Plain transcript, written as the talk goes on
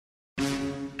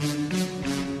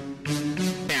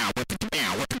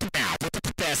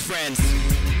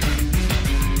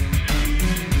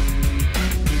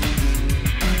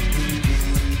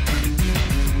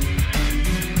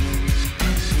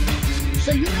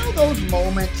know those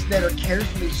moments that are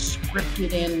carefully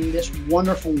scripted in this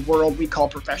wonderful world we call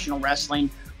professional wrestling,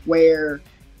 where,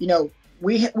 you know,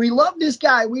 we love this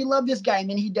guy, and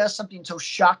then he does something so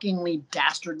shockingly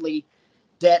dastardly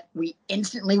that we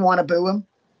instantly want to boo him?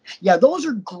 Yeah, those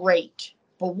are great.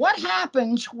 But what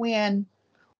happens when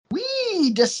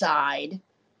we decide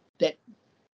that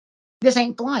this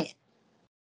ain't flying?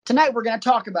 Tonight we're going to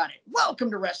talk about it. Welcome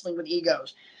to Wrestling with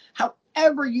Egos.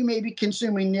 However you may be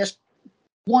consuming this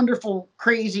wonderful,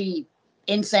 crazy,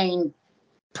 insane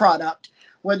product,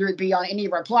 whether it be on any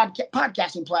of our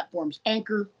podcasting platforms,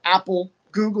 Anchor, Apple,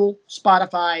 Google,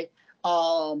 Spotify,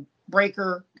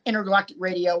 Breaker, Intergalactic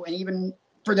Radio, and even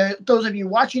for those of you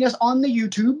watching us on the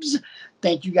YouTubes,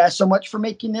 thank you guys so much for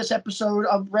making this episode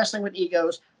of Wrestling with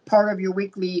Egos part of your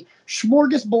weekly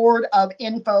smorgasbord of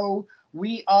info.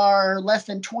 We are less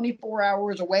than 24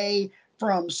 hours away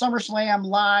from SummerSlam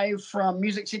live from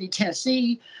Music City,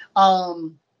 Tennessee. Are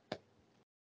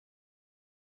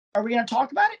we going to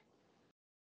talk about it?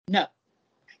 No.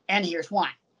 And here's why.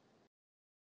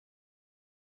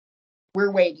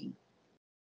 We're waiting.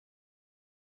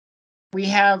 We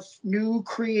have new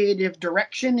creative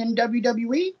direction in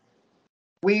WWE.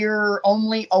 We're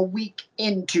only a week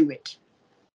into it.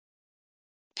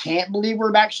 Can't believe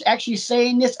we're actually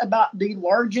saying this about the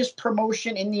largest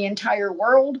promotion in the entire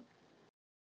world.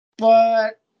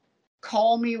 But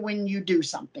call me when you do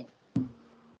something.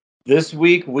 This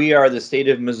week, we are the state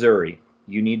of Missouri.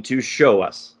 You need to show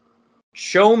us.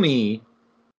 Show me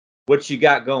what you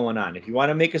got going on. If you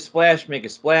want to make a splash, make a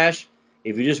splash.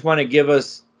 If you just want to give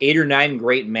us 8 or 9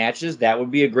 great matches, that would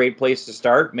be a great place to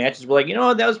start. Matches were like, you know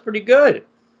what, that was pretty good.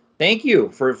 Thank you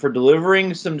for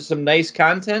delivering some nice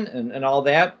content and all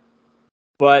that.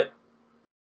 But,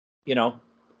 you know,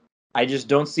 I just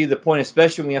don't see the point,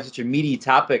 especially when we have such a meaty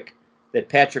topic that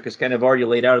Patrick has kind of already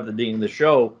laid out at the beginning of the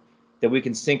show that we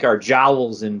can sink our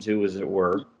jowls into, as it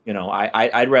were. You know,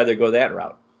 I'd rather go that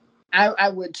route. I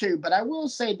would too, but I will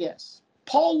say this.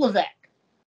 Paul Levesque,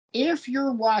 if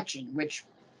you're watching, which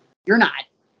you're not,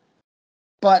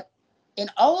 but in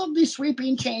all of these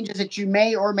sweeping changes that you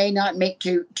may or may not make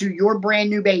to your brand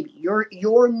new baby,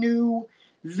 your new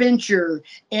venture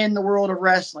in the world of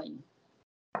wrestling,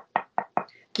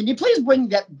 can you please bring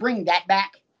that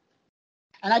back?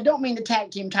 And I don't mean the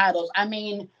tag team titles. I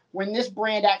mean when this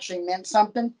brand actually meant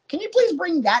something. Can you please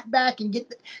bring that back and get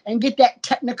that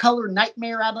Technicolor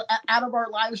nightmare out of our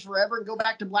lives forever and go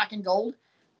back to black and gold?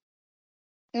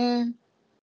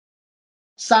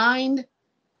 Signed,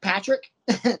 Patrick.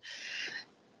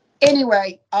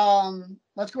 Anyway,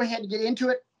 let's go ahead and get into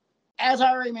it. As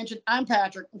I already mentioned, I'm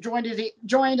Patrick, joined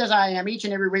as I am each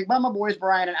and every week by my boys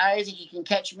Brian and Isaac. You can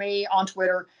catch me on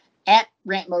Twitter at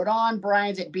RantModeOn.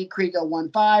 Brian's at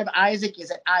BCreego15. Isaac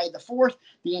is at I4th.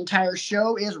 The entire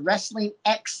show is Wrestling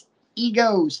X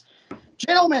Egos.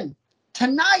 Gentlemen,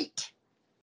 tonight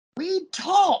we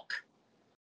talk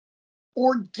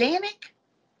organic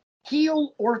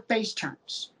heel or face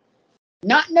turns.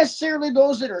 Not necessarily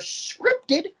those that are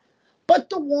scripted, but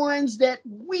the ones that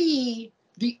we,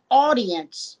 the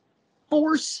audience,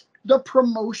 force the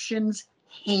promotion's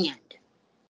hand.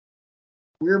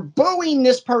 We're booing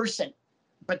this person,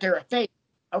 but they're a face.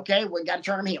 Okay, we got to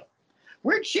turn them heel.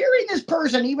 We're cheering this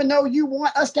person, even though you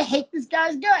want us to hate this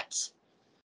guy's guts.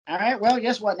 All right, well,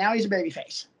 guess what? Now he's a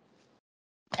babyface.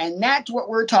 And that's what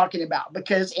we're talking about,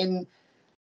 because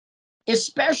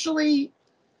especially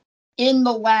in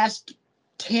the last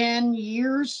 10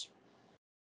 years,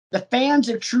 the fans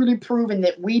have truly proven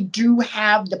that we do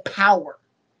have the power,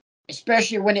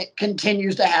 especially when it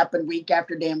continues to happen week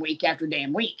after damn week after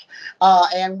damn week.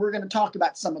 And we're going to talk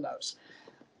about some of those.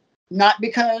 Not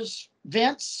because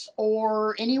Vince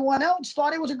or anyone else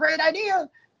thought it was a great idea,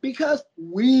 because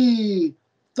we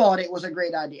thought it was a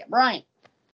great idea. Brian.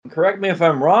 Correct me if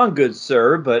I'm wrong, good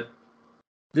sir, but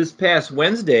this past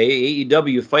Wednesday,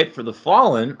 AEW Fight for the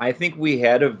Fallen, I think we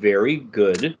had a very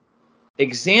good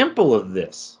example of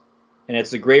this. And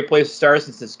it's a great place to start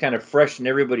since it's kind of fresh in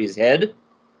everybody's head.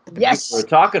 Yes. We're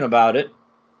talking about it.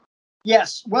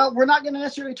 Yes. Well, we're not going to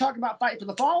necessarily talk about Fight for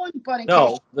the Fallen, but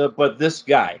but this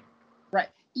guy. Right.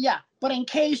 Yeah. But in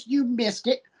case you missed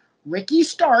it, Ricky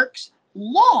Starks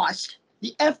lost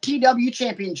the FTW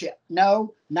championship.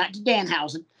 No, not to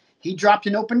Danhausen. He dropped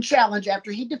an open challenge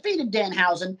after he defeated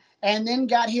Danhausen and then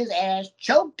got his ass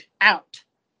choked out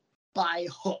by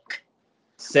Hook.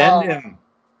 Send him.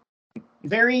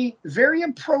 Very, very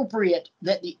appropriate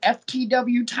that the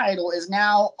FTW title is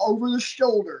now over the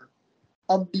shoulder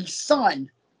of the son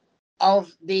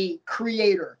of the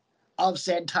creator of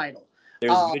said title.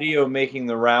 There's video making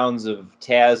the rounds of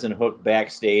Taz and Hook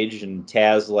backstage, and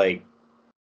Taz, like,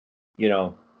 you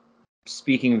know,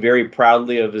 speaking very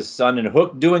proudly of his son, and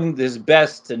Hook doing his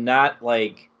best to not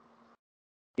like,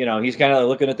 he's kind of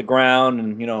looking at the ground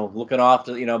and looking off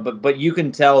to but you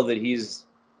can tell that he's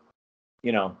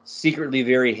secretly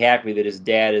very happy that his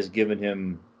dad has given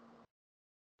him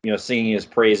singing his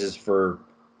praises for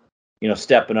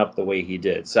stepping up the way he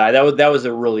did. So that was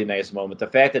a really nice moment. The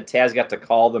fact that Taz got to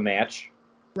call the match,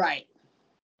 right?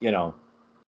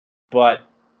 But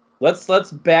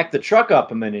let's back the truck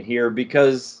up a minute here,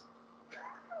 because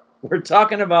we're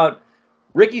talking about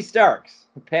Ricky Starks.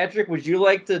 Patrick, would you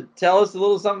like to tell us a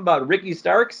little something about Ricky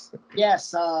Starks? Yes.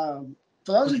 For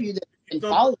those of you that have been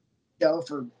following the show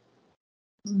for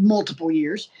multiple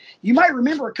years, you might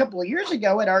remember a couple of years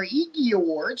ago at our Iggy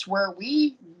Awards where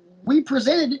we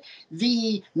presented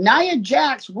the Nia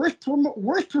Jax Worst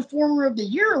Performer of the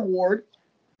Year award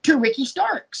to Ricky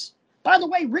Starks. By the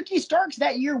way, Ricky Starks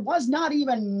that year was not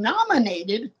even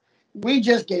nominated. We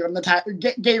just gave him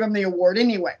the award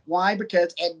anyway. Why?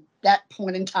 Because at that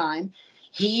point in time,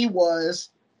 he was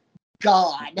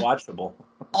God. Watchable.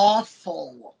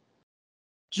 Awful.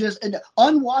 Just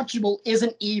unwatchable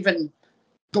isn't even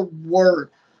the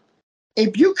word.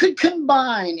 If you could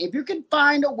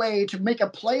find a way to make a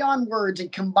play on words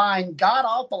and combine god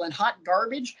awful and hot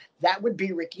garbage, that would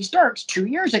be Ricky Starks 2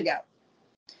 years ago.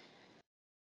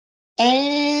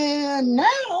 And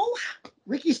now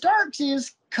Ricky Starks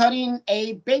is cutting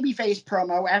a babyface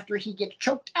promo after he gets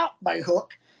choked out by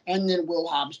Hook, and then Will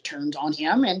Hobbs turns on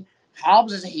him, and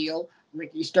Hobbs is a heel.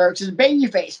 Ricky Starks is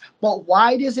babyface. But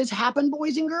why does this happen,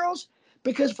 boys and girls?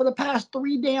 Because for the past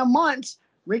 3 damn months,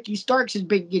 Ricky Starks has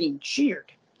been getting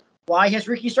cheered. Why has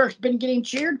Ricky Starks been getting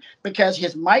cheered? Because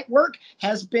his mic work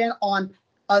has been on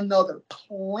another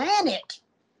planet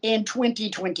in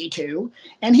 2022,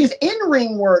 and his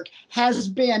in-ring work has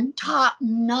been top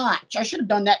notch. I should have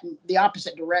done that in the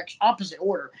opposite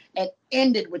order, and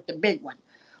ended with the big one.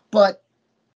 But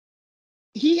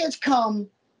he has come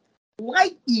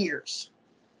light years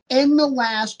in the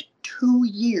last 2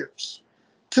 years,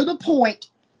 to the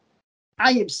point,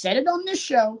 I have said it on this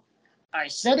show, I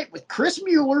said it with Chris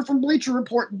Mueller from Bleacher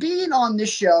Report being on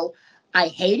this show. I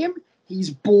hate him.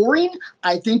 He's boring.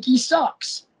 I think he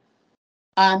sucks.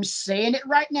 I'm saying it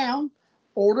right now.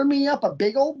 Order me up a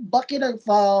big old bucket of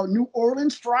New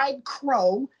Orleans fried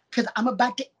crow, because I'm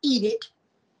about to eat it.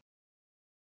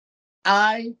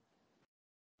 I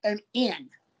am in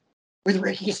with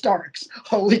Ricky Starks.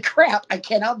 Holy crap. I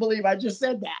cannot believe I just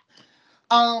said that.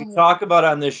 We talk about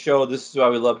on this show, this is why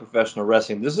we love professional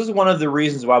wrestling. This is one of the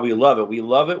reasons why we love it. We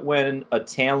love it when a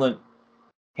talent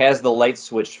has the light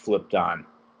switch flipped on.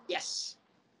 Yes.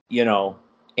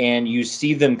 And you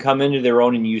see them come into their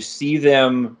own, and you see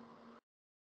them,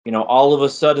 all of a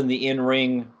sudden the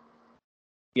in-ring,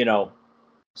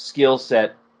 skill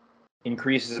set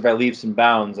increases by leaps and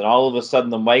bounds, and all of a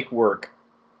sudden the mic work,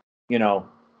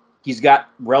 he's got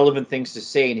relevant things to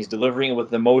say, and he's delivering it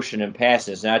with emotion and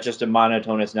passion. It's not just a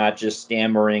monotone. It's not just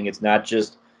stammering. It's not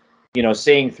just,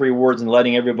 saying 3 words and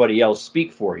letting everybody else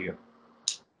speak for you.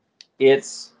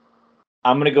 It's,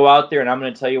 I'm going to go out there and I'm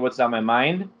going to tell you what's on my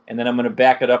mind, and then I'm going to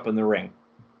back it up in the ring.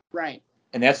 Right.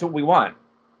 And that's what we want.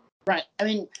 Right. I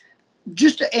mean,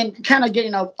 and kind of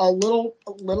getting a little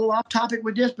off topic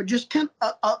with this, but just kind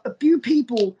of a few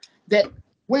people that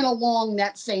went along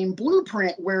that same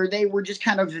blueprint where they were just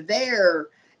kind of there,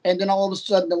 and then all of a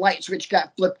sudden the light switch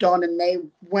got flipped on and they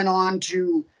went on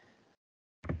to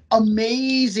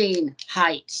amazing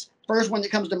heights. First one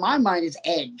that comes to my mind is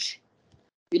Edge.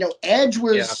 Edge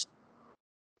was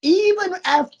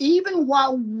even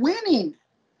while winning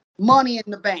Money in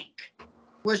the Bank,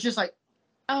 was just like,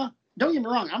 don't get me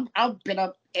wrong, I've been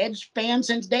a Edge fan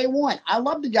since day one. I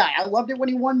love the guy. I loved it when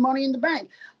he won Money in the Bank.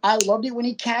 I loved it when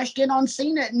he cashed in on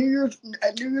Cena at New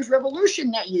Year's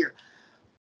Revolution that year.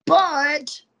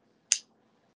 But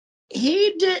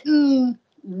he didn't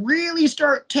really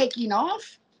start taking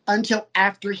off until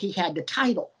after he had the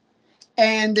title.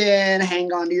 And then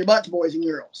hang on to your butts, boys and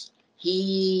girls.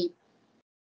 He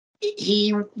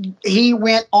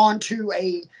went on to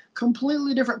a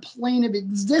completely different plane of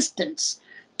existence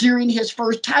during his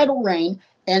first title reign,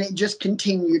 and it just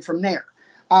continued from there.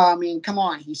 I mean, come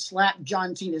on, he slapped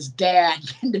John Cena's dad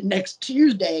the next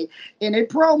Tuesday in a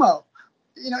promo,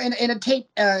 in a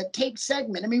tape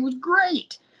segment. I mean, it was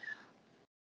great.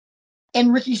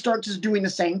 And Ricky Starks is doing the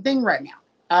same thing right now.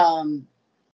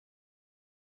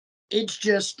 It's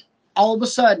just all of a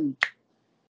sudden,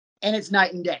 and it's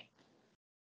night and day.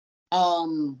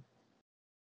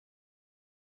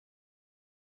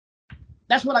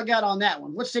 That's what I got on that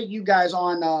one. What say you guys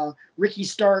on Ricky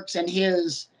Starks and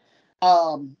his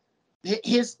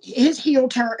his heel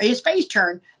turn, his face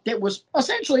turn that was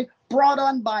essentially brought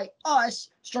on by us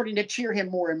starting to cheer him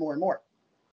more and more and more.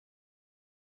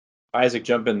 Isaac,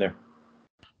 jump in there.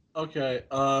 Okay,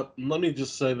 let me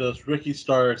just say this. Ricky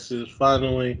Starks is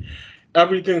finally,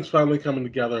 everything's finally coming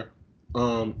together.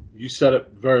 You said it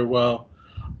very well.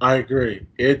 I agree.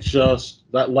 It just,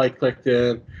 that light clicked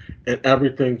in and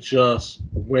everything just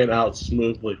went out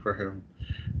smoothly for him.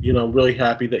 I'm really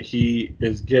happy that he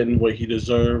is getting what he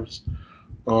deserves.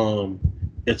 Um,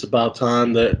 it's about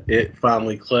time that it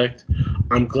finally clicked.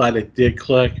 I'm glad it did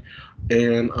click,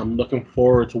 and I'm looking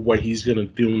forward to what he's going to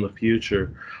do in the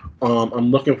future. I'm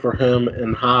looking for him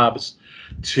and Hobbs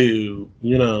to,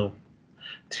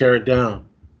 tear it down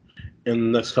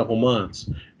in the next couple months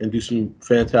and do some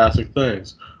fantastic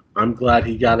things. I'm glad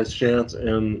he got his chance,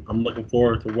 and I'm looking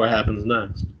forward to what happens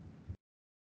next.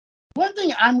 One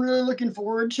thing I'm really looking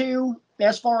forward to,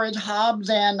 as far as Hobbs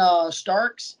and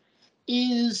Starks,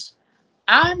 is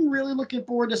I'm really looking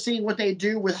forward to seeing what they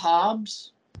do with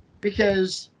Hobbs,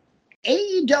 because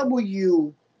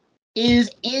AEW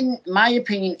is, in my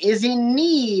opinion, is in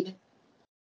need.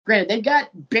 Granted, they've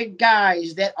got big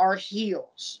guys that are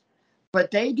heels,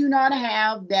 but they do not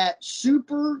have that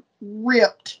super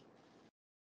ripped,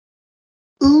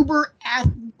 uber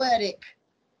athletic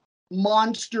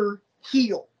monster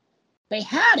heel. They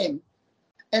had him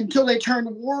until they turned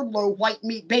Wardlow white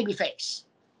meat babyface,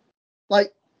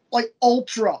 like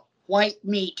ultra white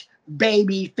meat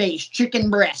babyface chicken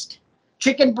breast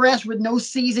with no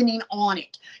seasoning on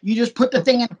it. You just put the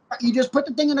thing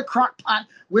in a crock pot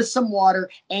with some water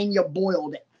and you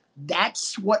boiled it.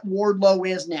 That's what Wardlow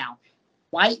is now,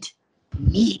 white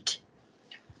meat.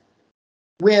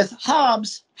 With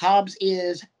Hobbs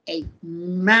is a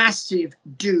massive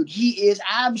dude. He is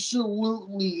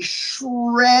absolutely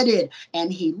shredded,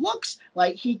 and he looks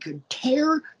like he could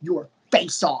tear your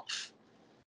face off.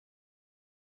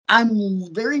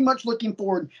 I'm very much looking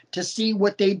forward to see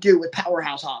what they do with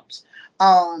Powerhouse Hobbs.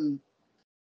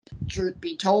 Truth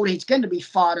be told, he's going to be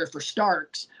fodder for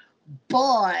Starks,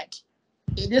 but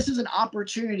this is an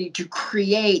opportunity to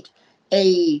create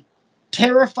a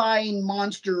terrifying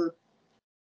monster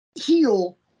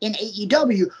heel in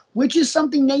AEW, which is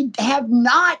something they have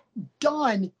not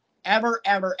done ever,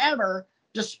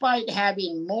 despite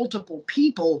having multiple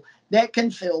people that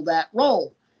can fill that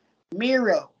role.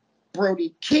 Miro,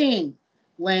 Brody King,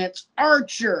 Lance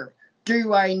Archer.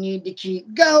 Do I need to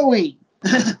keep going?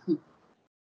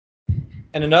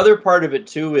 And another part of it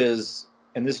too is,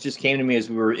 and this just came to me as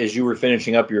you were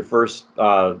finishing up your first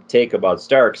take about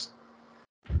Starks.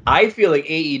 I feel like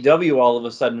AEW all of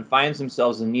a sudden finds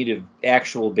themselves in need of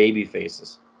actual baby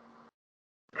faces,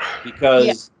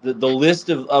 because the list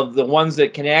of the ones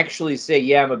that can actually say,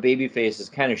 yeah, I'm a baby face is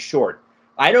kind of short.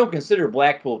 I don't consider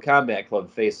Blackpool Combat Club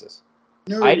faces.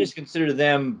 No. I just consider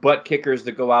them butt kickers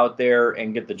that go out there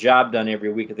and get the job done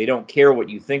every week. They don't care what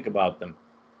you think about them.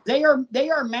 They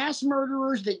are mass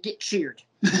murderers that get cheered.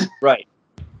 Right.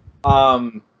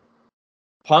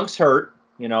 Punk's hurt.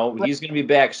 He's going to be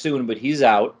back soon, but he's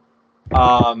out.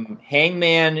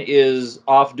 Hangman is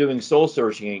off doing soul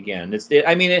searching again. And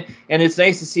it's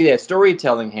nice to see that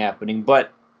storytelling happening.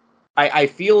 But I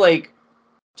feel like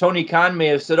Tony Khan may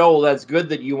have said, "Oh, well, that's good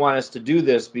that you want us to do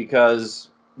this because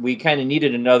we kind of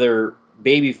needed another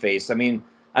babyface." I mean,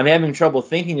 I'm having trouble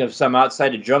thinking of some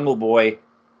outside of Jungle Boy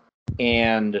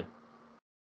and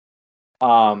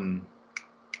wow,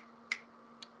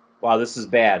 this is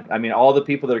bad. I mean, all the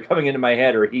people that are coming into my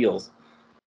head are heels.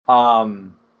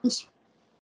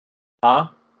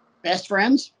 Best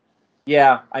friends?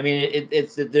 Yeah, I mean,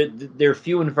 they're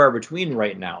few and far between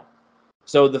right now.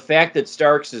 So the fact that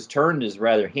Starks has turned is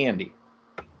rather handy.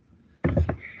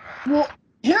 Well,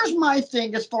 here's my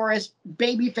thing as far as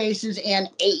baby faces and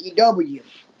AEW.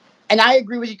 And I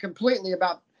agree with you completely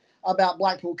about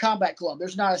Blackpool Combat Club.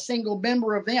 There's not a single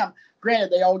member of them.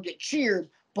 Granted, they all get cheered,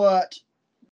 but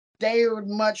they would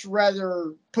much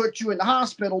rather put you in the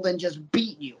hospital than just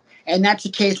beat you. And that's the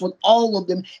case with all of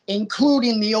them,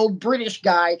 including the old British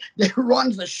guy that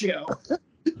runs the show.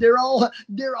 They're all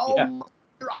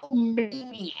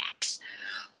maniacs.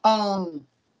 So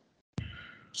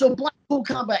Blackpool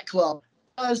Combat Club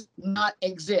does not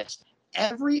exist.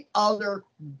 Every other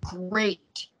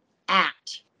great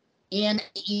act in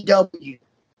AEW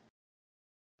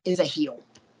is a heel.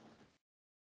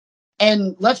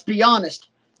 And let's be honest,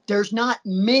 there's not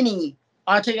many.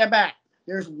 I'll take that back.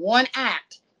 There's one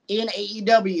act in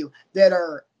AEW that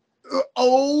are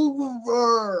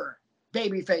over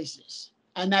baby faces,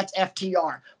 and that's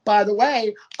FTR. By the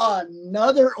way,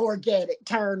 another organic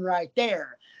turn right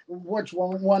there. Which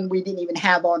one we didn't even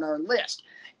have on our list.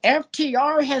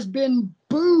 FTR has been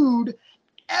booed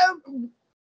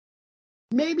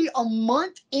maybe a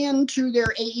month into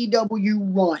their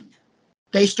AEW run.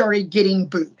 They started getting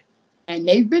booed. And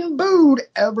they've been booed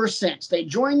ever since. They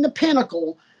joined the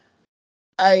Pinnacle,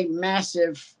 a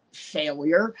massive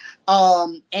failure,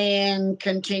 and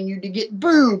continued to get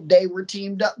booed. They were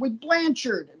teamed up with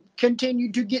Blanchard,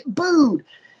 continued to get booed.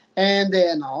 And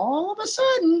then all of a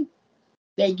sudden,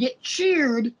 they get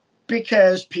cheered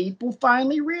because people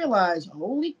finally realize,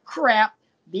 holy crap,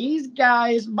 these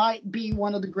guys might be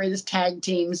one of the greatest tag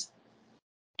teams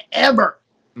ever.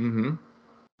 Mm-hmm.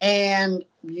 And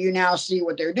you now see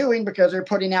what they're doing because they're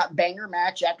putting out banger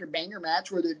match after banger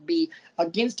match, whether it be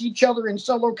against each other in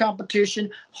solo competition,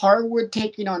 Hardwood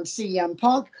taking on CM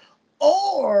Punk,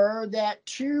 or that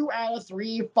 2 out of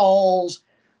 3 falls.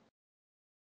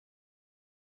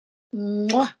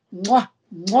 Mwah, mwah,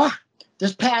 mwah.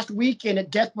 This past weekend at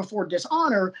Death Before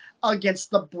Dishonor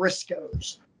against the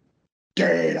Briscoes.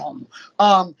 Damn.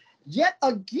 Yet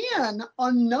again,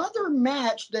 another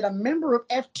match that a member of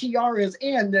FTR is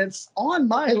in that's on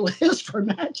my list for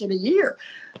match of the year.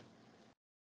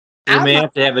 We may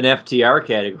have to have an FTR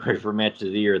category for match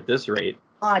of the year at this rate.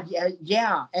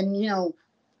 Yeah. And,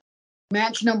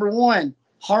 match number 1,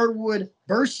 Hardwood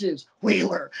versus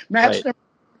Wheeler. Match number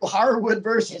 2, Hardwood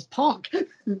versus Punk.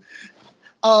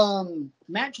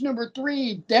 Match number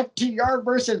 3, FTR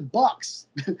versus Bucks.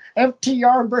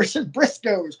 FTR versus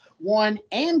Briscoes, 1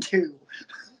 and 2.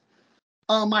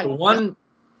 The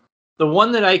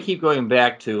one that I keep going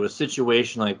back to, a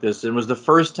situation like this, and was the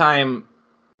first time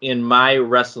in my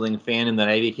wrestling fandom that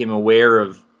I became aware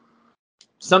of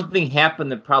something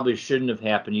happened that probably shouldn't have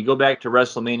happened. You go back to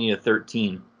WrestleMania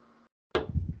 13,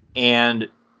 and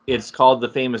it's called the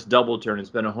famous double turn. It's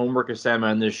been a homework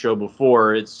assignment on this show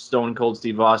before. It's Stone Cold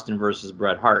Steve Austin versus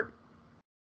Bret Hart,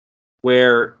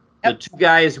 where the two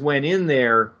guys went in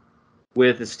there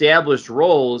with established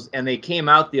roles, and they came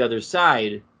out the other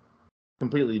side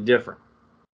completely different.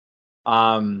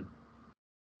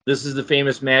 This is the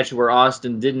famous match where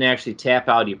Austin didn't actually tap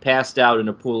out. He passed out in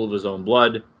a pool of his own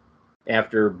blood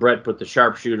after Bret put the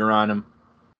sharpshooter on him.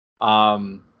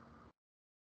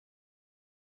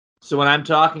 So when I'm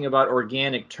talking about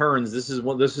organic turns, this is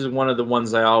one of the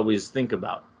ones I always think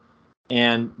about.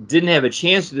 And didn't have a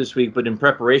chance to this week, but in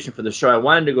preparation for the show, I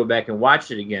wanted to go back and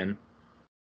watch it again.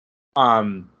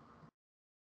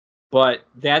 But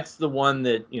that's the one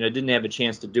that, didn't have a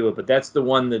chance to do it, but that's the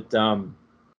one that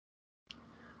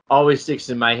always sticks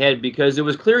in my head, because it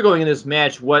was clear going in this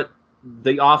match what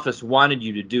the Office wanted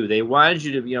you to do. They wanted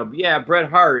you to, Bret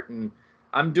Hart, and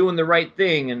I'm doing the right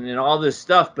thing, and all this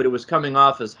stuff, but it was coming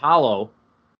off as hollow.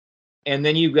 And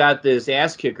then you got this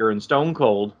ass kicker in Stone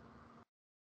Cold,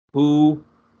 who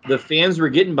the fans were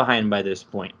getting behind by this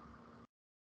point.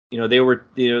 They were,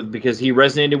 because he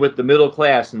resonated with the middle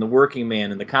class and the working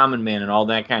man and the common man and all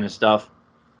that kind of stuff,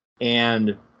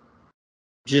 and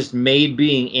just made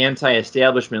being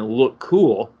anti-establishment look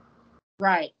cool.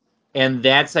 Right. And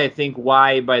that's, I think,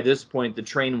 why by this point the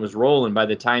train was rolling by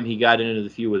the time he got into the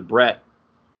feud with Bret.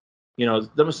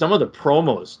 There was some of the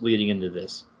promos leading into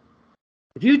this.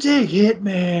 If you take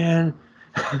Hitman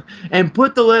and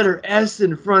put the letter S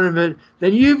in front of it,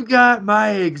 then you've got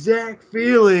my exact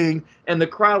feeling. And the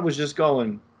crowd was just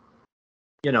going,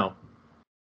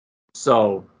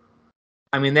 So,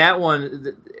 I mean, that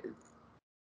one,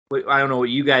 I don't know what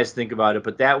you guys think about it,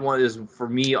 but that one is, for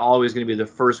me, always going to be the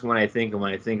first one I think of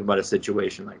when I think about a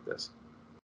situation like this.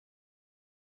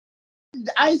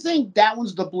 I think that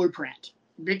one's the blueprint,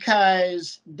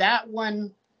 because that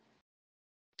one,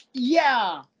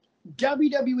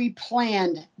 WWE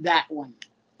planned that one,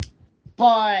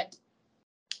 but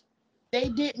they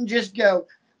didn't just go,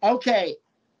 okay,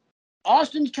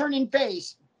 Austin's turning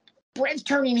face, Bret's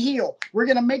turning heel. We're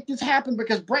going to make this happen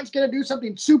because Bret's going to do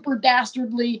something super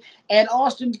dastardly and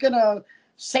Austin's going to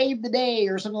save the day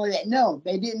or something like that. No,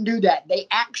 they didn't do that. They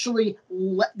actually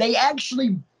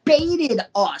baited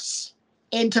us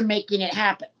into making it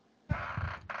happen,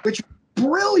 which was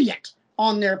brilliant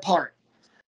on their part.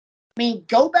 I mean,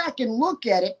 go back and look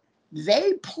at it.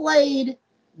 They played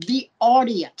the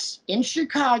audience in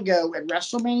Chicago at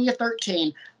WrestleMania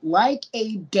 13 like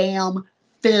a damn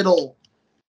fiddle.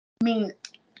 I mean,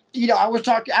 I was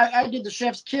talking, I did the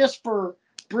chef's kiss for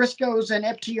Briscoes and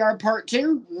FTR Part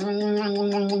 2.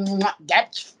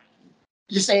 That's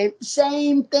the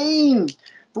same thing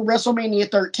for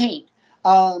WrestleMania 13.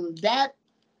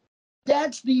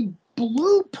 That's the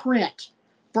blueprint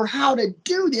for how to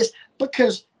do this,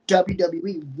 because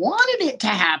WWE wanted it to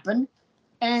happen,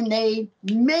 and they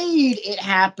made it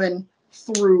happen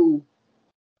through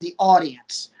the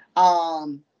audience.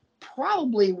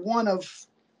 probably one of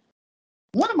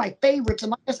my favorites.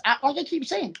 And like I keep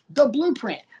saying, the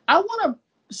Blueprint. I want to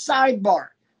sidebar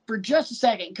for just a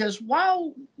second, because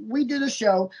while we do the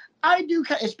show, I do,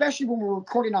 especially when we're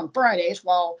recording on Fridays,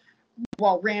 while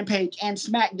Rampage and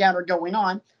SmackDown are going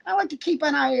on, I like to keep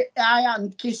an eye out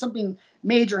in case something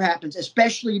major happens,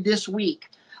 especially this week.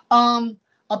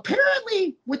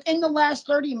 Apparently, within the last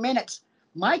 30 minutes,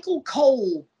 Michael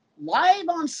Cole, live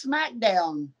on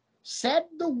SmackDown, said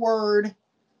the word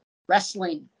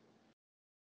wrestling.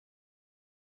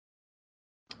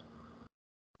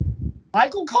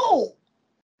 Michael Cole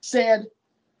said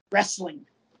wrestling.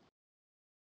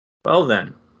 Well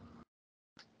then.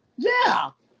 Yeah.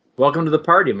 Welcome to the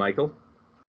party, Michael.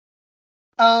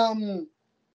 Not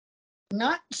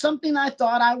something I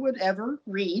thought I would ever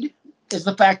read is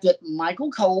the fact that Michael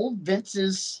Cole,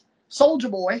 Vince's soldier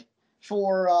boy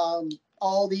for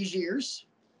all these years,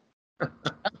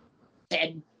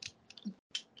 said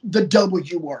the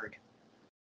W word.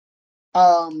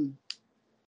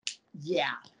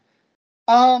 Yeah.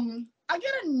 I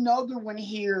got another one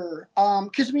here.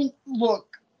 Because I mean,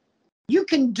 look, we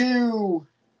can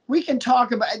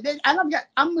talk about, and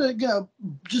I'm gonna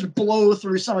just blow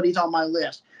through some of these on my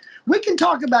list. We can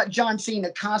talk about John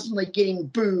Cena constantly getting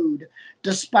booed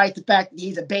despite the fact that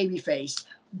he's a babyface,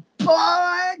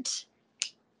 but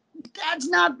that's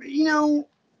not,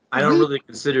 I don't really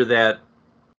consider that,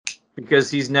 because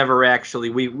he's never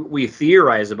actually, we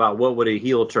theorize about what would a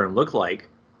heel turn look like,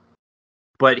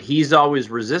 but he's always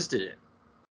resisted it.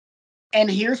 And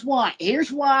here's why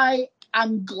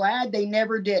I'm glad they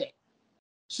never did it.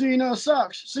 Cena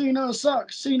sucks. Cena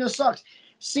sucks. Cena sucks.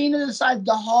 Cena decides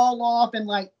to haul off and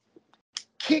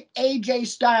kick AJ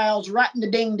Styles right in the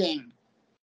ding ding.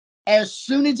 As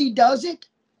soon as he does it,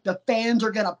 the fans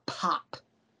are gonna pop,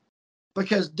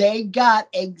 because they got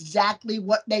exactly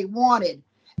what they wanted,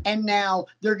 and now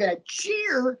they're gonna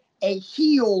cheer a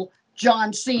heel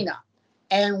John Cena,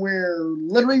 and we're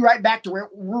literally right back to where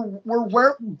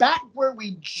we're back where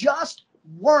we just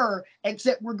were,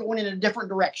 except we're going in a different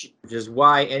direction. Which is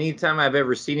why anytime I've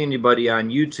ever seen anybody on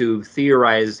YouTube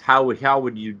theorize how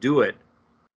would you do it,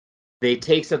 they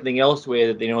take something else away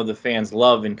that they know the fans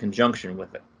love in conjunction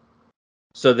with it,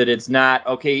 so that it's not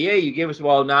okay. Yeah, you gave us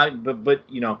but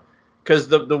because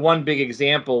the one big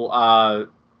example,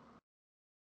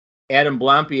 Adam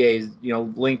Blampier,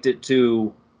 linked it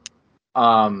to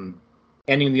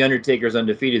ending the Undertaker's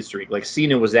undefeated streak. Like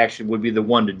Cena would be the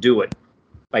one to do it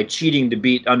by cheating to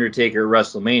beat Undertaker at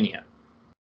WrestleMania.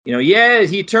 Yeah,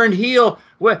 he turned heel.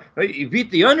 What? He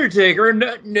beat the Undertaker?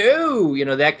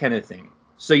 No, that kind of thing.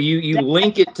 So you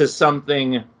link it to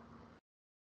something.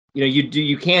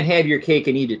 You can't have your cake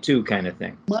and eat it too, kind of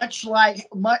thing.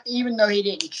 Even though he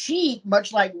didn't cheat,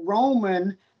 much like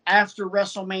Roman after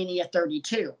WrestleMania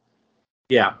 32.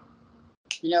 Yeah.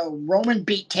 Roman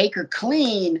beat Taker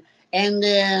clean, and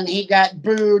then he got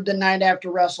booed the night after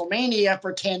WrestleMania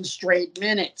for 10 straight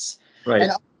minutes. Right.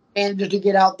 And to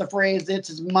get out the phrase, "This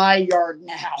is my yard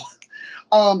now."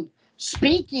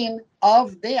 Speaking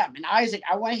of them, and Isaac,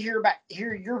 I want to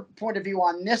hear your point of view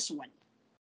on this one.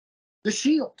 The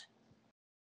Shield.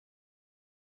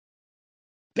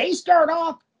 They start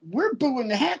off, we're booing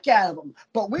the heck out of them,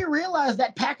 but we realize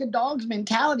that pack of dogs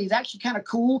mentality is actually kind of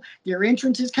cool. Their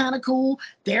entrance is kind of cool.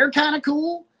 They're kind of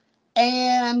cool.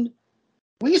 And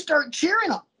we start cheering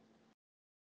them.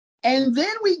 And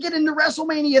then we get into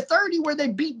WrestleMania 30 where they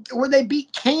beat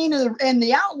Kane and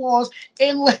the Outlaws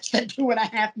in less than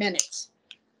 2.5 minutes.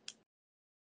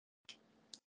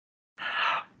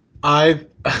 I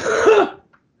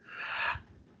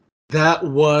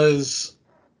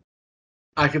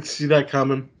could see that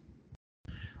coming.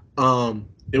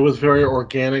 It was very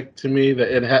organic to me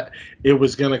that it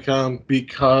was going to come,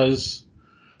 because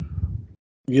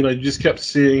you just kept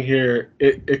seeing here.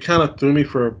 It kind of threw me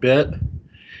for a bit,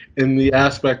 in the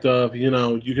aspect of you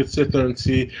could sit there and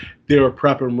see they were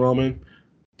prepping Roman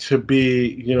to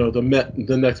be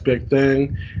the next big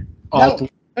thing. No,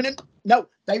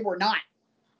 they were not.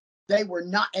 They were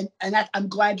not, and I'm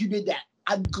glad you did that.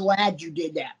 I'm glad you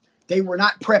did that. They were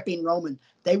not prepping Roman.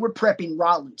 They were prepping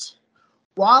Rollins.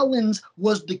 Rollins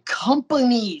was the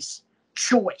company's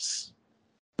choice,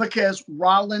 because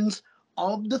Rollins,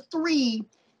 of the three,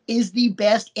 is the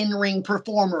best in-ring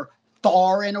performer,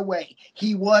 far and away.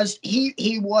 He was 8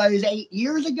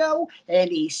 years ago,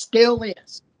 and he still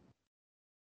is.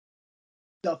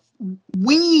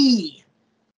 We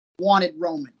wanted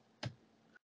Roman.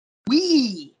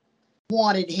 We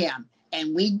wanted him,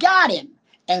 and we got him.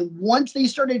 And once they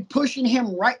started pushing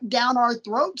him right down our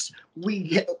throats,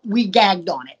 we gagged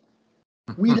on it.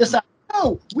 We decided,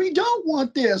 no, we don't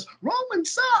want this. Roman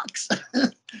sucks.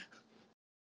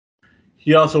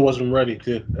 He also wasn't ready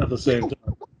to at the same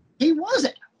time. He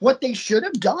wasn't. What they should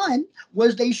have done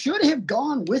was they should have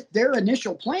gone with their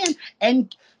initial plan.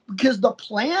 And because the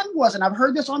plan wasn't, I've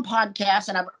heard this on podcasts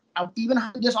and I've even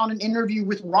heard this on an interview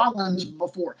with Rollins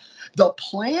before. The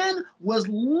plan was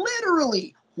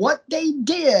literally what they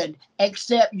did,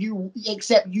 except you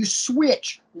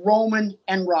switch Roman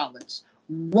and Rollins.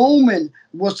 Roman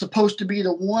was supposed to be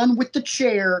the one with the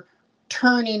chair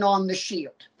turning on the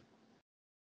shield.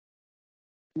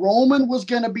 Roman was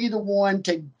going to be the one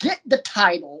to get the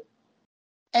title,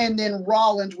 and then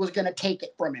Rollins was going to take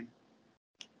it from him.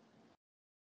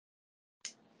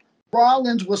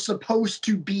 Rollins was supposed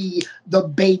to be the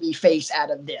baby face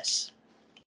out of this.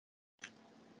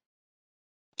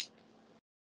 It's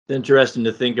interesting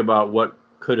to think about what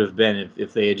could have been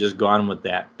if they had just gone with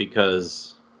that,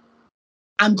 because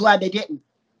I'm glad they didn't.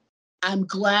 I'm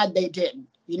glad they didn't.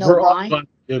 You know We're all why? glad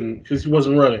he didn't, because he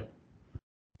wasn't ready.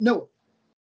 No.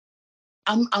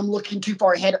 I'm looking too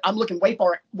far ahead. I'm looking way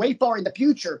far in the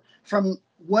future from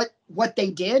what they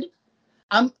did.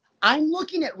 I'm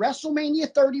looking at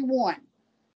WrestleMania 31.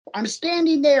 I'm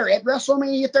standing there at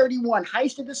WrestleMania 31,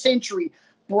 heist of the century.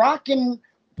 Brock and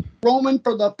Roman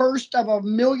for the first of 1.5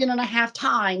 million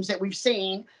times that we've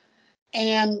seen.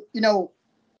 And, you know,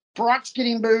 Brock's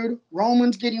getting booed.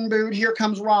 Roman's getting booed. Here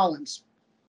comes Rollins.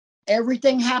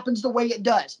 Everything happens the way it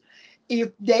does.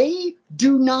 If they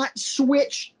do not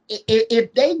switch,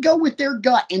 if they go with their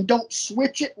gut and don't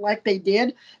switch it like they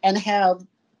did and have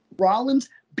Rollins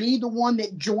be the one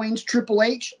that joins Triple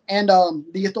H and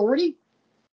the Authority,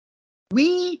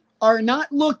 we are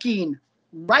not looking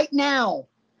right now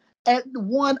at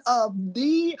one of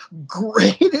the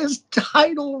greatest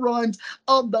title runs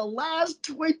of the last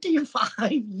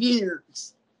 25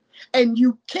 years. And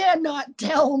you cannot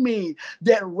tell me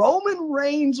that Roman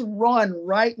Reigns' run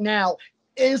right now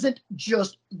isn't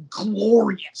just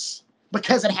glorious,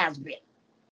 because it has been.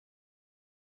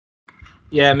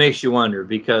 yeah, it makes you wonder,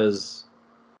 because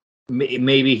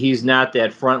maybe he's not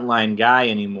that frontline guy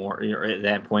anymore. At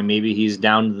that point, maybe he's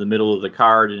down to the middle of the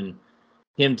card, and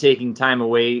him taking time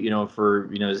away, for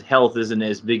his health isn't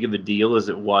as big of a deal as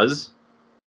it was.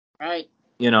 Right.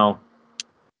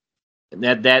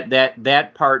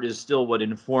 That part is still what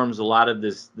informs a lot of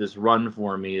this run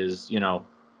for me. Is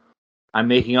I'm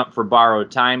making up for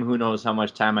borrowed time. Who knows how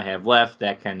much time I have left?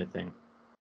 That kind of thing.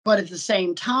 But at the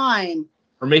same time,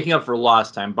 or making up for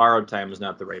lost time. Borrowed time is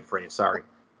not the right phrase. Sorry.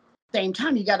 Same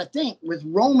time, you got to think with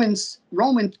Roman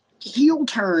heel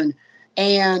turn,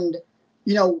 and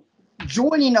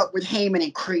joining up with Heyman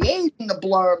and creating the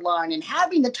bloodline and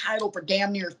having the title for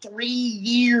damn near 3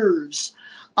 years.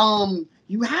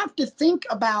 You have to think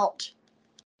about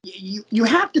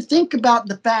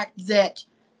the fact that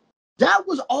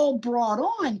was all brought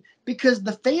on because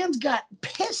the fans got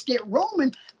pissed at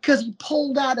Roman because he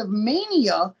pulled out of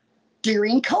Mania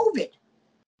during COVID.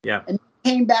 Yeah. And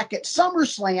came back at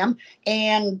SummerSlam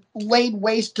and laid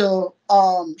waste to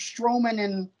Strowman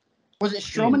and was it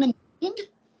Strowman and Fiend?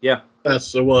 Yeah.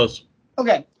 Yes, it was.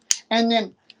 Okay. And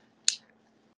then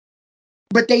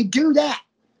but they do that.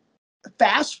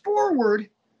 Fast forward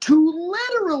to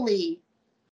literally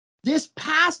this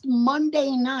past Monday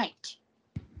night.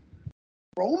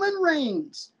 Roman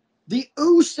Reigns, the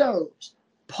Usos,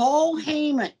 Paul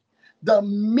Heyman, the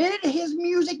minute his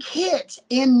music hits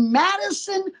in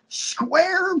Madison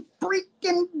Square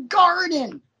freaking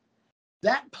Garden,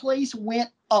 that place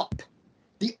went up.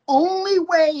 The only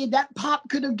way that pop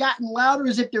could have gotten louder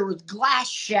is if there was glass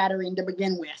shattering to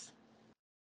begin with.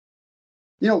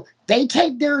 They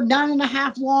take their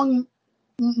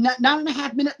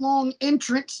 9.5 minute long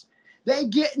entrance. They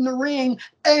get in the ring,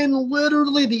 and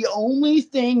literally the only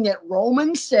thing that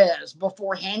Roman says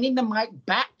before handing the mic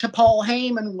back to Paul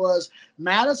Heyman was,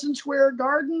 Madison Square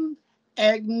Garden,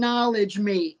 acknowledge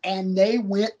me. And they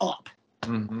went up.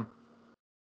 Mm-hmm.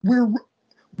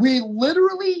 We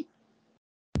literally,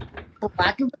 for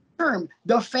lack of a term,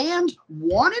 the fans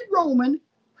wanted Roman.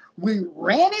 We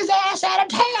ran his ass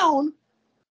out of town.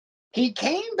 He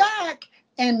came back,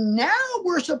 and now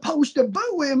we're supposed to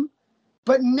boo him.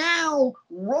 But now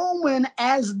Roman,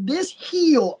 as this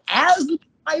heel, as the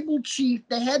tribal chief,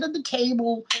 the head of the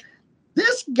table,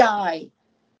 this guy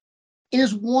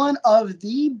is one of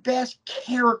the best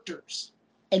characters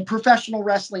in professional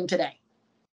wrestling today.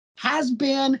 Has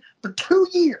been for 2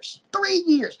 years, 3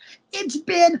 years. It's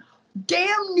been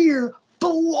damn near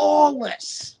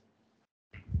flawless.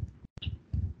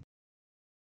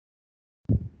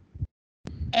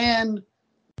 And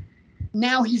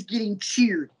now he's getting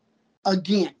cheered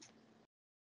again.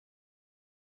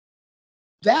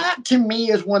 That to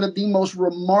me is one of the most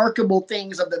remarkable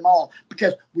things of them all,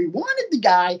 because we wanted the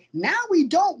guy, now we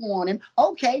don't want him.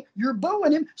 Okay, you're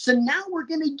booing him, so now we're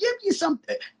going to give you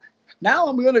something. Now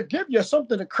I'm going to give you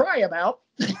something to cry about.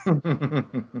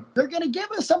 They're going to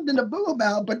give us something to boo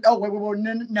about, but wait,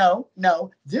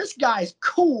 no. This guy's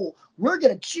cool. We're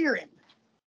going to cheer him.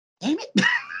 Damn it.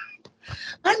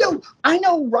 I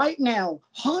know right now,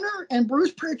 Hunter and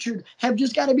Bruce Pritchard have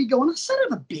just got to be going, son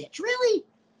of a bitch, really?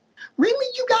 Really,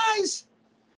 you guys?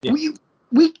 Yeah.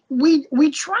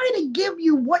 We try to give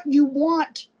you what you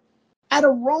want at a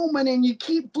Roman, and you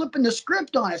keep flipping the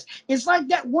script on us. It's like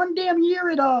that one damn year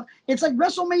at it's like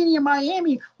WrestleMania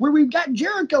Miami, where we've got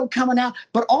Jericho coming out,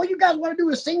 but all you guys want to do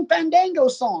is sing Fandango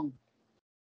song.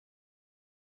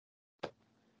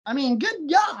 I mean, good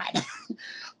God.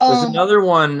 There's another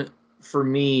one for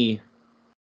me.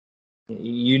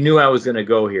 You knew I was going to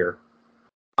go here.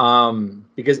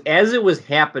 Because as it was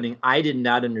happening, I did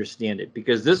not understand it,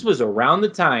 because this was around the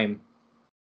time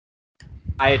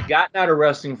I had gotten out of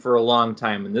wrestling for a long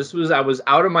time, and I was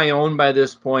out on my own by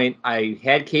this point. I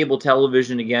had cable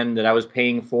television again that I was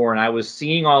paying for, and I was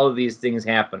seeing all of these things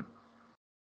happen.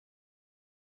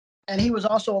 And he was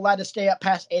also allowed to stay up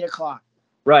past 8 o'clock.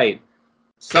 Right.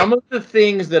 Some of the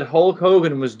things that Hulk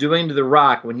Hogan was doing to The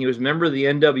Rock when he was a member of the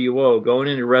NWO going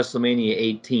into WrestleMania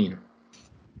 18.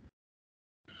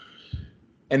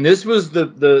 And this was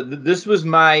this was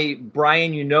my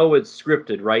Brian, you know it's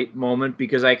scripted, right, moment,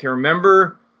 because I can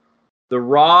remember the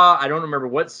Raw. I don't remember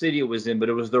what city it was in, but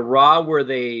it was the Raw where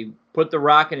they put The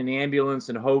Rock in an ambulance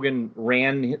and Hogan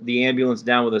ran the ambulance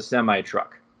down with a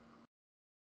semi-truck.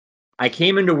 I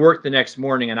came into work the next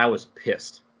morning and I was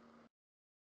pissed.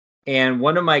 And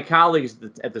one of my colleagues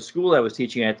at the school I was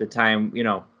teaching at the time, you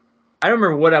know, I don't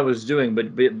remember what I was doing, but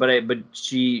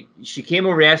she came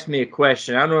over and asked me a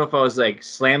question. I don't know if I was like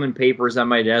slamming papers on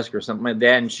my desk or something like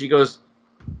that. And she goes,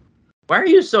 "Why are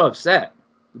you so upset?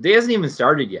 The day hasn't even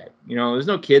started yet. You know, there's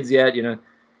no kids yet, you know."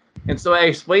 And so I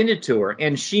explained it to her,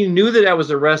 and she knew that I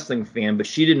was a wrestling fan, but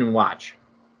she didn't watch.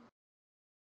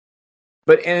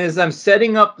 And as I'm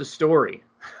setting up the story,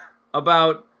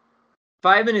 about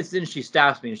 5 minutes in, she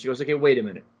stops me and she goes, "Okay, wait a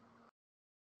minute.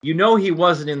 You know he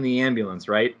wasn't in the ambulance,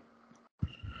 right?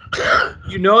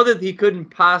 You know that he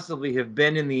couldn't possibly have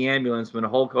been in the ambulance when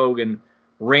Hulk Hogan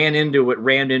ran into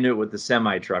it with the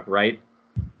semi-truck, right?"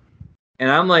 And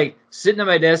I'm like sitting at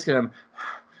my desk and I'm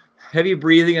heavy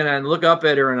breathing, and I look up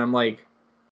at her and I'm like,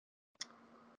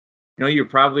 "You know, you're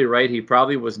probably right. He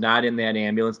probably was not in that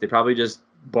ambulance. They probably just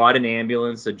bought an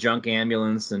ambulance, a junk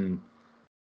ambulance, and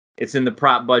it's in the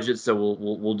prop budget, so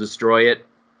we'll destroy it."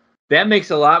 That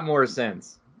makes a lot more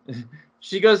sense.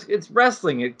 She goes, "It's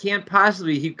wrestling. It can't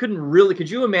possibly, he couldn't really, could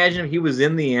you imagine if he was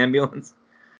in the ambulance?"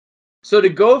 So to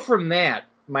go from that,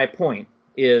 my point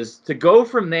is to go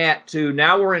from that to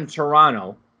now we're in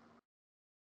Toronto,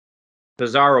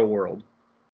 Bizarro World.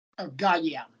 Oh, God,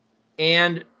 yeah.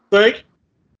 And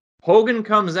Hogan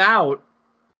comes out,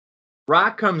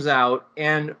 Rock comes out,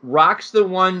 and Rock's the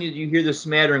one you hear the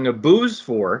smattering of boos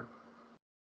for.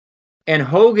 And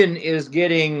Hogan is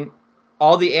getting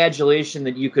all the adulation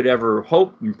that you could ever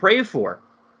hope and pray for.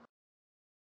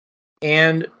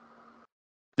 And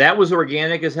that was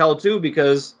organic as hell, too,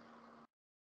 because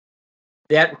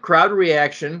that crowd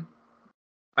reaction,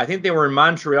 I think they were in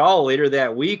Montreal later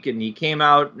that week, and he came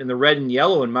out in the red and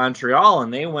yellow in Montreal,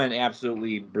 and they went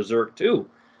absolutely berserk, too.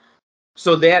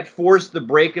 So that forced the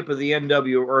breakup of the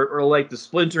NWO, or like the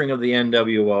splintering of the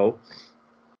NWO.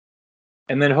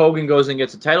 And then Hogan goes and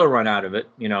gets a title run out of it,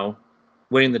 you know,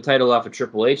 winning the title off of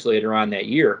Triple H later on that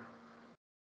year.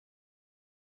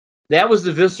 That was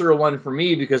the visceral one for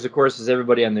me because, of course, as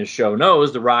everybody on this show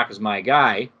knows, The Rock is my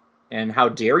guy. And how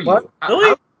dare you? What?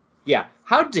 Really?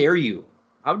 How dare you?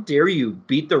 How dare you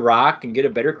beat The Rock and get a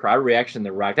better crowd reaction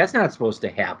than The Rock? That's not supposed to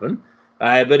happen,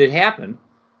 but it happened.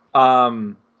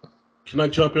 Can I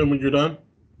jump in when you're done?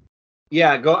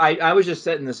 Yeah, go. I was just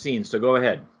setting the scene, so go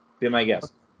ahead. Be my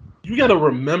guest. You got to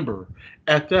remember,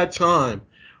 at that time,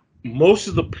 most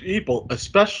of the people,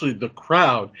 especially the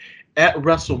crowd at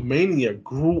WrestleMania,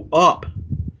 grew up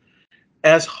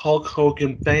as Hulk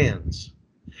Hogan fans.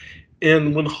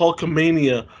 And when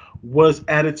Hulkamania was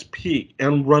at its peak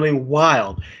and running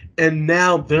wild, and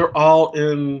now they're now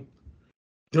in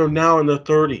their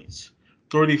 30s,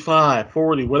 35,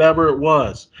 40, whatever it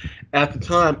was at the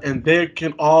time, and they're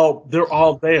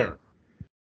all there.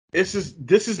 This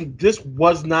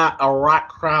was not a rock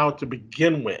crowd to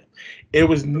begin with. It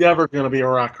was never going to be a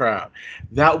rock crowd.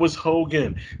 That was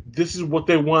Hogan. This is what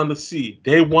they wanted to see.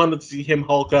 They wanted to see him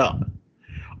Hulk up.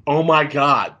 Oh my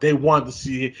God, they wanted to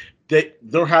see.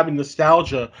 They're having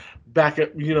nostalgia back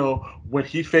at when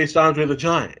he faced Andre the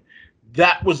Giant.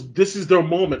 This is their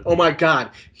moment. Oh my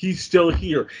God, he's still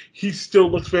here. He still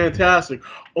looks fantastic.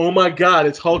 Oh my God,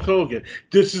 it's Hulk Hogan.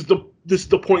 This is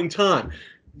the point in time.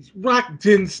 Rock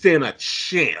didn't stand a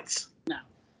chance. No.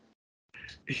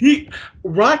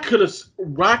 Rock could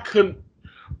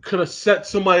have set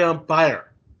somebody on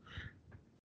fire.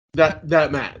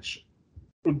 That match.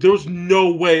 There was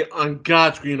no way on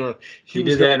God's green earth he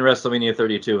did that in WrestleMania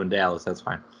 32 in Dallas. That's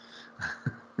fine.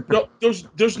 No,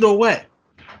 there's no way.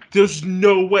 There's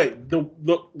no way.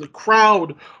 The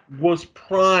crowd was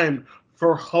primed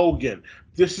for Hogan.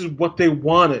 This is what they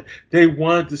wanted. They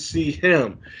wanted to see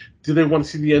him. Do they want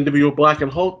to see the NWO Black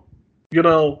and Hulk?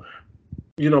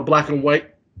 Black and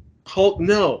white Hulk?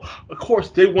 No. Of course,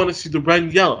 they want to see the red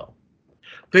and yellow.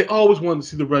 They always wanted to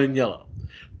see the red and yellow.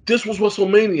 This was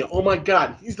WrestleMania. Oh my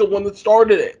God, he's the one that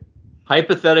started it.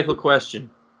 Hypothetical question.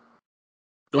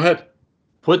 Go ahead.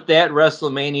 Put that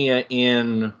WrestleMania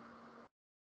in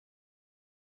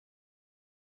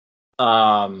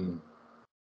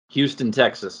Houston,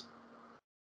 Texas.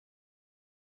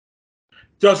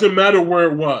 Doesn't matter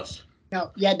where it was. No,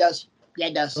 yeah, it does. Yeah,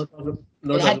 it does. No, it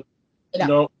doesn't.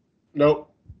 No.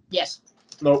 Yes.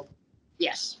 No.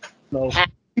 Yes. No. It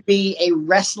had to be a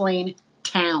wrestling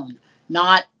town,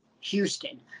 not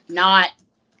Houston, not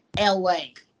LA,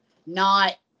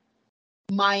 not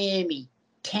Miami,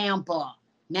 Tampa,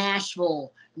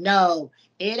 Nashville. No,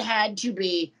 it had to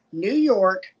be New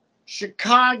York,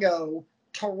 Chicago,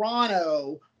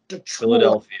 Toronto, Detroit,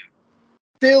 Philadelphia,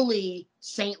 Philly,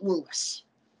 St. Louis,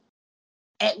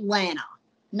 Atlanta.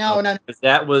 No.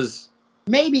 That was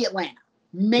maybe Atlanta.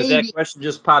 Maybe that question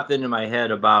just popped into my head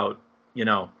about,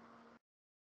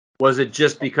 was it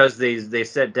just because they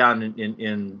sat down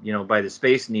in by the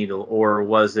Space Needle, or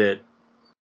was it,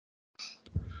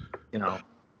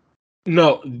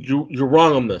 No, you're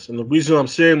wrong on this. And the reason I'm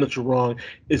saying that you're wrong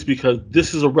is because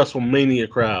this is a WrestleMania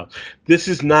crowd. This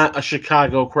is not a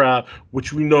Chicago crowd,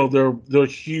 which we know they're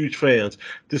huge fans.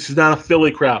 This is not a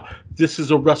Philly crowd. This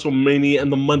is a WrestleMania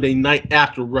and the Monday night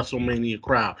after WrestleMania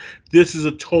crowd. This is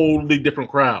a totally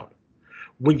different crowd.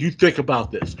 When you think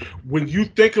about this, when you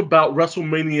think about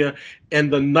WrestleMania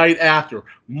and the night after,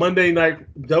 Monday night,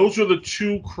 those are the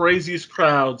two craziest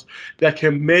crowds that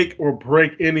can make or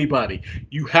break anybody.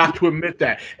 You have to admit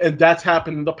that. And that's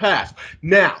happened in the past.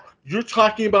 Now, you're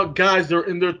talking about guys that are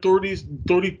in their 30s,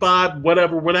 35,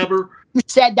 whatever. You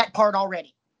said that part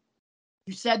already.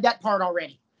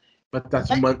 But that's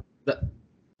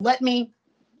Let me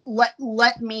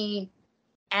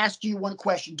ask you one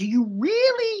question. Do you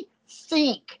really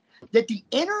think that the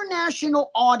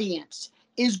international audience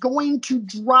is going to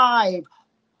drive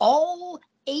all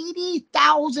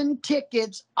 80,000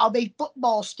 tickets of a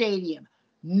football stadium?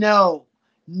 No,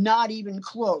 not even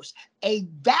close. A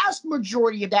vast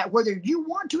majority of that, whether you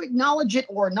want to acknowledge it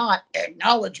or not,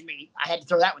 acknowledge me, I had to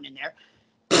throw that one in there,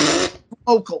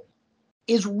 local,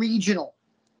 is regional.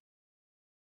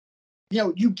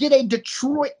 You get a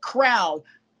Detroit crowd,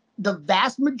 a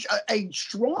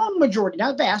strong majority,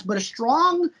 not vast, but a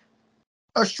strong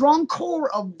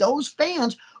core of those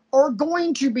fans are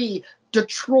going to be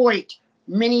Detroit,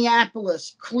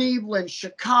 Minneapolis, Cleveland,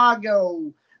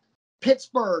 Chicago,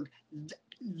 Pittsburgh,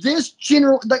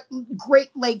 the Great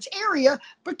Lakes area,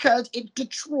 because it's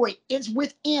Detroit. It's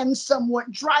within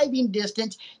somewhat driving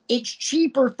distance. It's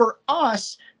cheaper for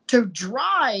us to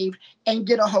drive and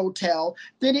get a hotel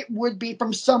than it would be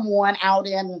from someone out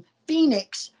in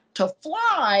Phoenix to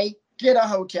fly, get a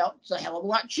hotel. It's a hell of a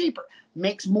lot cheaper.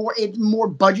 Makes more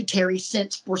budgetary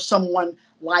sense for someone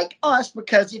like us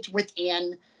because it's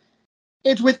within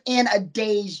a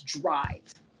day's drive.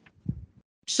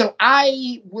 So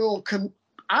I will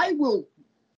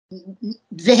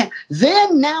then,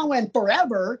 now, and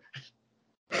forever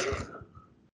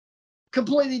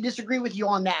completely disagree with you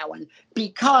on that one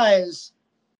because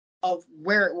of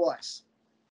where it was.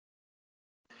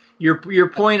 Your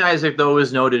point, Isaac, though,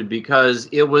 is noted because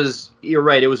you're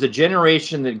right, it was a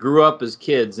generation that grew up as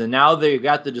kids, and now they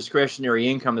got the discretionary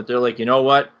income that they're like, you know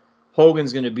what,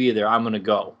 Hogan's going to be there, I'm going to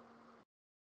go.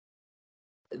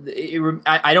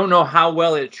 I don't know how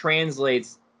well it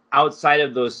translates outside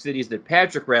of those cities that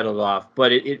Patrick rattled off,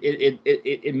 but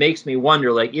it makes me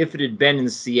wonder, like, if it had been in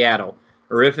Seattle,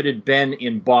 or if it had been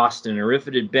in Boston, or if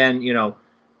it had been,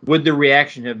 would the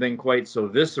reaction have been quite so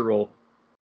visceral?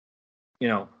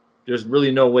 There's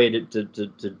really no way to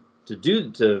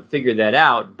figure that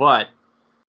out, but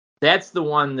that's the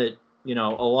one that,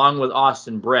 along with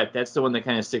Austin Brett, that's the one that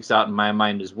kind of sticks out in my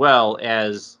mind as well.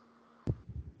 As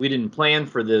we didn't plan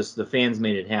for this, the fans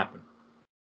made it happen.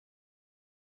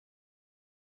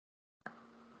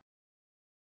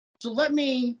 So let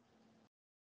me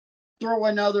throw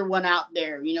another one out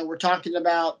there. We're talking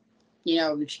about,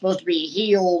 it's supposed to be a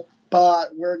heel,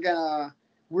 but we're gonna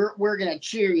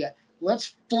cheer you.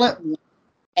 Let's flip one.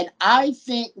 And I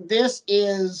think this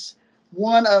is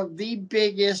one of the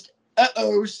biggest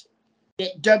uh-ohs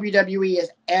that WWE has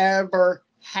ever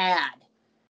had.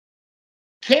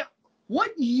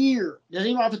 What year does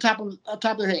anyone off the top of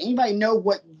their head? Anybody know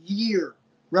what year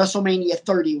WrestleMania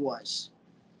 30 was?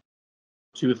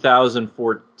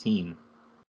 2014.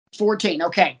 14.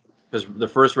 Okay. Because the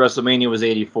first WrestleMania was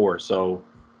 84. So.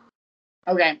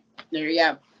 Okay. There you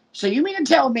go. So you mean to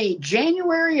tell me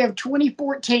January of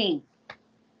 2014,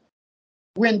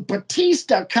 when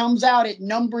Batista comes out at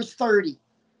number 30?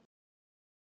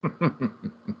 What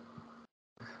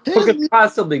could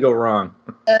possibly go wrong?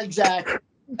 Exactly.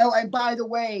 Oh, and by the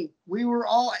way,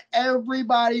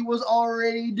 everybody was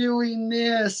already doing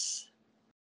this.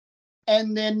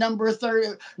 And then number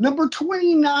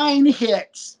 29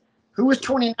 hits. Who was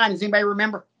 29? Does anybody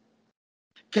remember?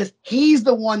 Because he's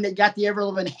the one that got the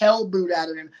ever-living hell boot out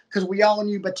of him, because we all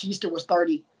knew Batista was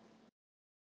 30.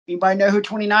 Anybody know who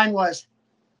 29 was?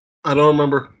 I don't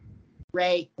remember.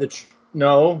 Ray.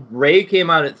 No, Ray came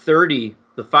out at 30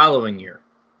 the following year.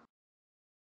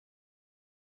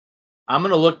 I'm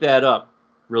going to look that up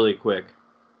really quick.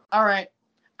 All right.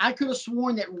 I could have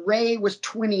sworn that Ray was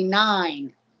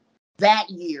 29 that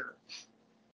year.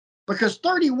 Because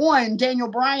 31, Daniel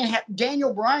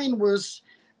Bryan was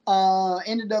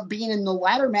ended up being in the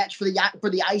ladder match for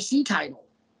the IC title.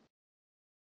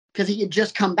 Because he had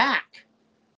just come back.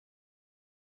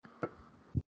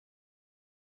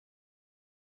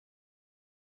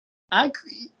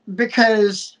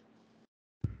 Because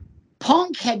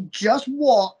Punk had just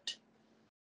walked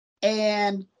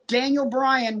and Daniel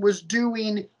Bryan was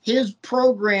doing his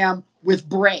program with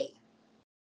Bray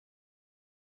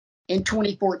in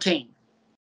 2014.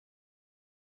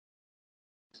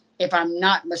 If I'm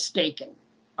not mistaken.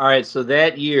 All right, so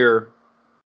that year.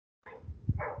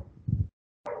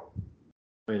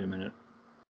 Wait a minute.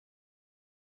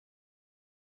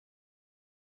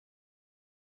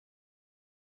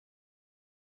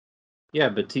 Yeah,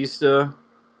 Batista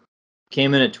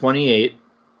came in at 28.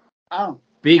 Oh.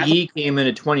 Big E came in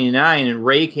at 29, and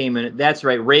Ray came in. That's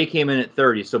right. Ray came in at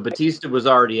 30. So Batista was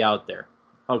already out there.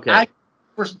 Okay.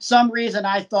 For some reason,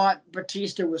 I thought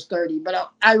Batista was 30,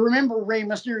 but I remember Rey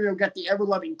Mysterio got the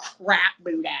ever-loving crap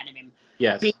boot out of him.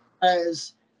 Yes.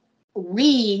 Because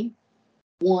we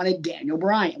wanted Daniel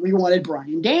Bryan. We wanted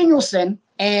Bryan Danielson,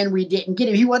 and we didn't get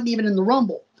him. He wasn't even in the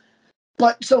Rumble.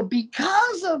 But so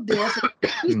because of this,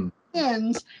 it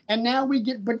ends, and now we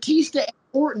get Batista and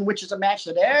Orton, which is a match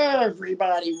that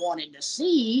everybody wanted to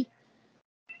see.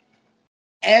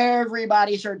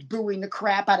 Everybody starts booing the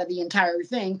crap out of the entire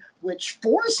thing, which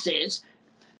forces.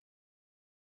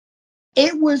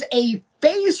 It was a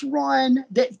face run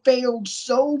that failed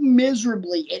so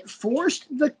miserably. It forced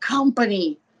the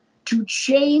company to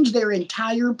change their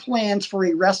entire plans for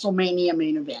a WrestleMania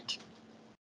main event.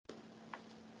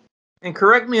 And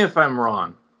correct me if I'm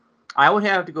wrong. I would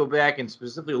have to go back and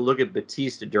specifically look at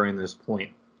Batista during this point.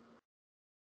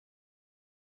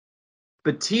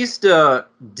 Batista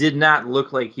did not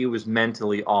look like he was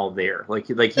mentally all there, like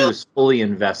he was fully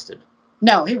invested.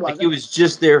 No, he wasn't. Like he was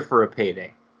just there for a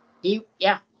payday. He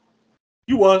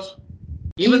was.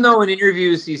 Even though in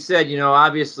interviews he said,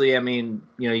 obviously, I mean,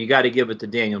 you got to give it to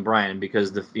Daniel Bryan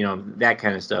because that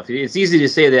kind of stuff. It's easy to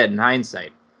say that in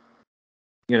hindsight,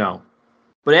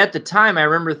 But at the time, I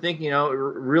remember thinking,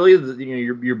 really,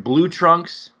 your blue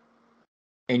trunks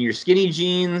and your skinny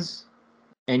jeans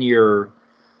and your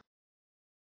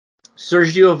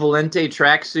Sergio Valente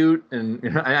tracksuit,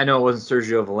 and I know it wasn't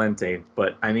Sergio Valente,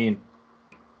 but I mean,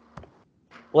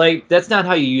 like, that's not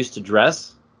how you used to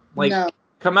dress. Like, no.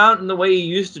 Come out in the way you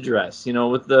used to dress,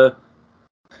 with the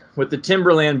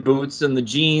Timberland boots and the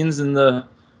jeans and the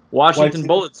Washington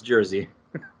Bullets jersey.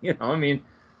 I mean,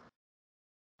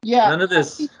 yeah, none of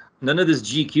this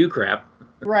GQ crap.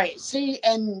 Right. See,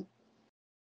 and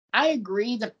I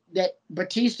agree that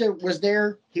Batista was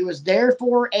there. He was there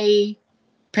for a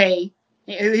pay.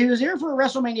 He was there for a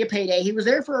WrestleMania payday. He was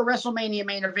there for a WrestleMania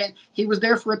main event. He was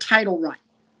there for a title run.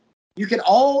 You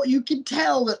could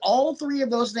tell that all three of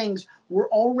those things were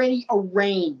already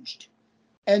arranged.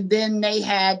 And then they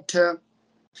had to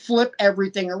flip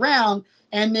everything around.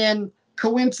 And then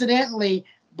coincidentally,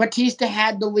 Batista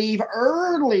had to leave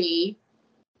earlier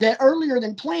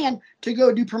than planned to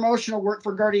go do promotional work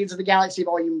for Guardians of the Galaxy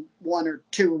Volume 1 or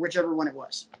 2, or whichever one it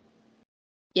was.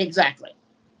 Exactly.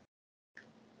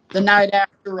 The night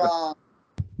after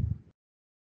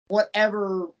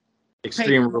whatever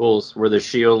Extreme Rules, where the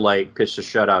Shield like pitched a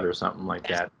shutout or something like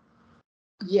that.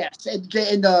 Yes,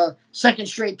 in the second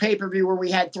straight pay-per-view where we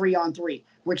had 3-on-3,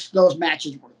 which those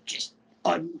matches were just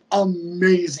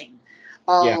amazing.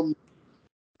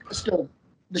 Still,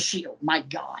 the Shield, my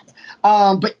God.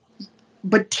 But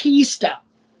Batista,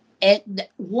 and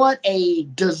what a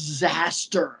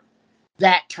disaster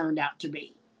that turned out to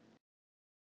be.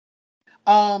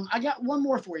 I got one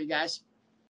more for you guys,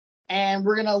 and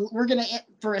we're gonna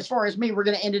for as far as me, we're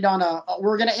gonna end it on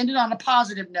a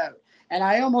positive note. And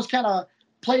I almost kind of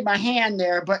played my hand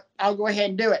there, but I'll go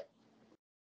ahead and do it.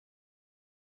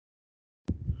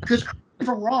 Because if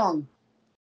I'm wrong,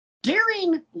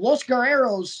 during Los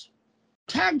Guerreros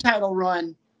tag title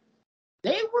run,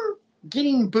 they were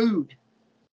getting booed.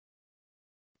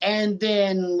 And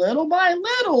then little by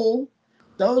little,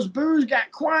 those boos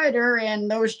got quieter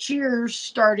and those cheers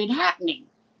started happening.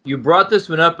 You brought this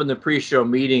one up in the pre-show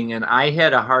meeting, and I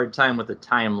had a hard time with the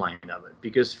timeline of it.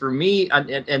 Because for me,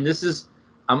 and this is,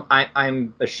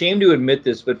 I'm ashamed to admit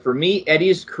this, but for me,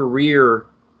 Eddie's career,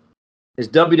 his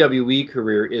WWE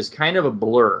career, is kind of a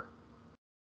blur.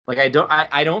 Like I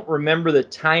don't remember the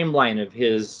timeline of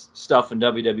his stuff in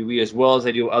WWE as well as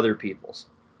I do other people's,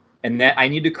 and that I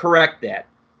need to correct that.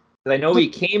 Because I know he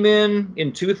came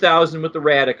in 2000 with the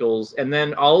Radicals, and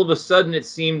then all of a sudden it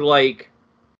seemed like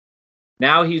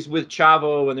now he's with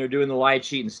Chavo and they're doing the lie,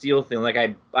 cheat, and steal thing. Like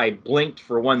I blinked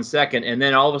for 1 second, and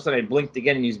then all of a sudden I blinked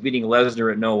again, and he's beating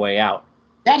Lesnar at No Way Out.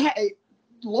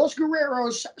 Los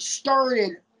Guerreros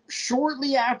started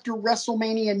shortly after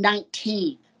WrestleMania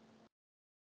 19.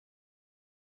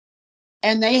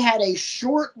 And they had a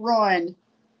short run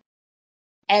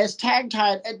as tag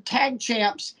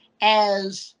champs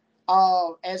as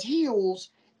heels,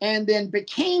 and then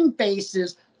became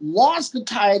faces, lost the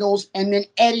titles, and then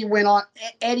Eddie went on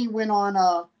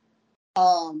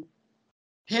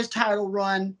his title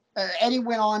run. Eddie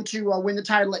went on to win the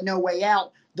title at No Way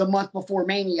Out the month before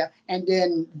Mania, and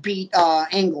then beat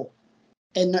Angle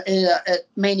at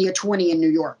Mania 20 in New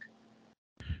York.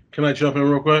 Can I jump in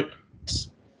real quick?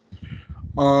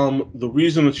 The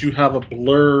reason that you have a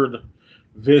blurred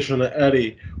vision of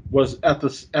Eddie was at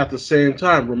the same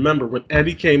time. Remember, when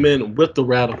Eddie came in with the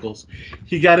Radicals,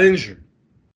 he got injured,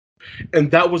 and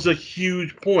that was a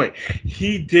huge point.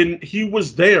 He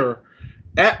was there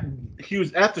he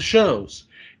was at the shows,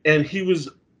 and he was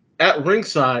at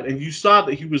ringside, and you saw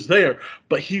that he was there,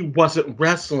 but he wasn't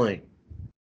wrestling.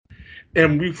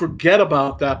 And we forget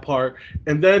about that part,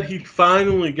 and then he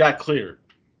finally got cleared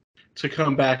to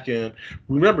come back in.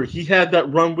 Remember, he had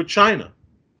that run with China.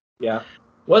 Yeah.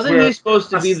 Wasn't he supposed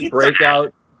to be the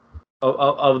breakout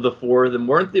of the four?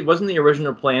 Wasn't the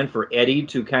original plan for Eddie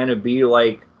to kind of be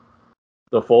like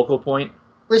the focal point?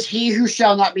 Was he who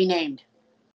shall not be named.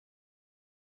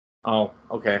 Oh,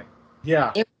 okay.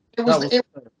 Yeah. It was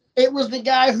the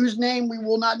guy whose name we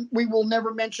will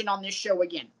never mention on this show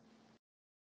again.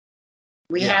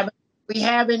 We have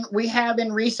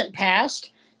in recent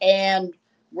past, and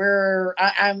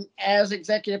I'm as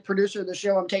executive producer of the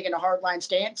show, I'm taking a hardline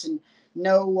stance, and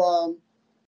no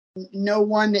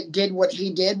one that did what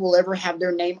he did will ever have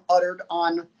their name uttered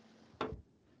on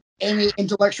any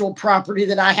intellectual property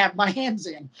that I have my hands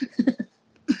in.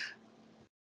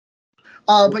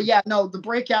 But yeah, no, the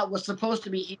breakout was supposed to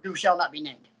be he who shall not be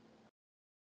named.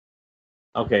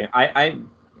 Okay, I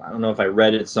don't know if I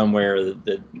read it somewhere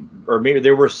that or maybe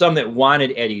there were some that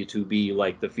wanted Eddie to be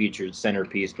like the featured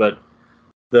centerpiece, but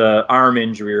the arm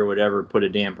injury or whatever put a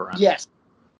damper on it. Yes.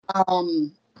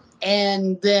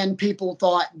 And then people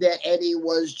thought that Eddie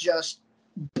was just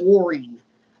boring.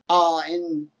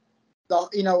 And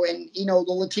the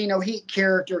Latino Heat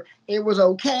character, it was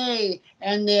okay.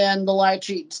 And then the lie,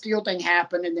 cheat, steal thing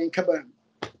happened, and then kaboom.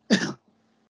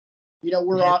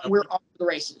 We're off the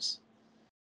races.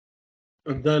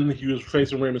 And then he was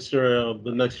facing Rey Mysterio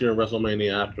the next year in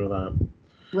WrestleMania after that.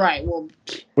 Right. Well,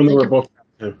 when they were both.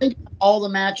 Think all the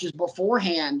matches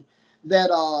beforehand that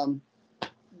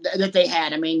they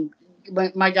had. I mean,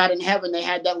 my God in heaven, they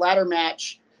had that ladder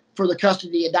match for the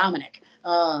custody of Dominic.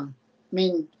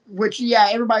 Which, yeah,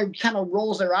 everybody kind of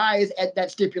rolls their eyes at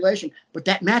that stipulation, but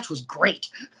that match was great.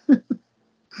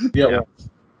 Yeah.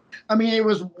 I mean, it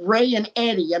was Ray and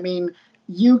Eddie. I mean,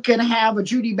 you can have a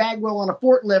Judy Bagwell on a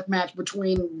forklift match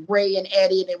between Ray and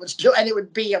Eddie, and it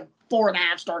would be a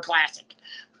 4.5-star classic.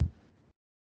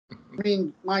 I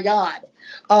mean, my God.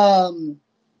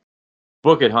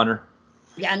 Book it, Hunter.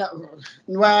 Yeah, no.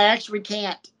 Well, I actually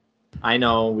can't. I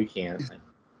know we can't.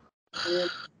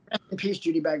 Rest in peace,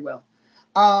 Judy Bagwell.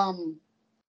 But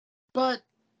I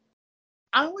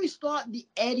always thought the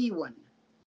Eddie one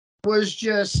was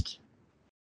just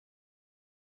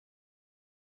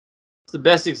the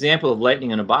best example of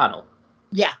lightning in a bottle.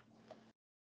 Yeah.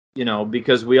 You know,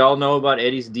 because we all know about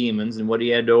Eddie's demons and what he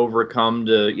had to overcome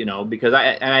to, you know, because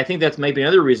I think that's maybe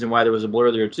another reason why there was a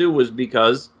blur there too, was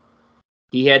because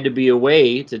he had to be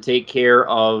away to take care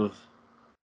of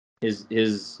his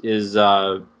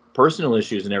personal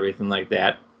issues and everything like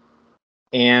that.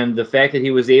 And the fact that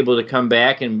he was able to come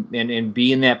back and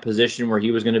be in that position where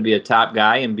he was going to be a top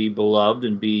guy and be beloved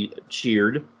and be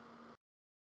cheered,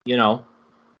 you know,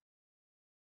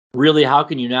 really, how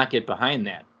can you not get behind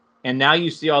that? And now you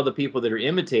see all the people that are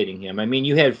imitating him. I mean,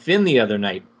 you had Finn the other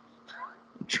night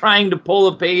trying to pull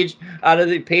a page out of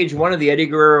the page one of the Eddie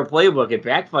Guerrero playbook. It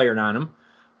backfired on him.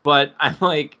 But I'm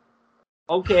like,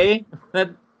 okay,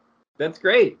 that's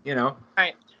great, you know. All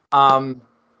right.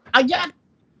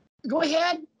 Go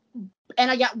ahead.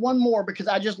 And I got one more because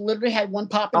I just literally had one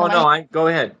pop into my head. Go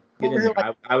ahead. Get in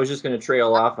there. I was just going to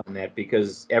trail off on that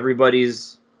because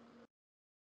everybody's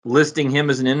listing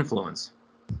him as an influence.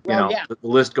 The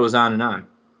list goes on and on.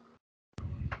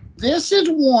 This is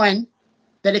one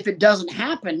that if it doesn't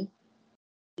happen,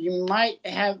 you might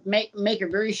make a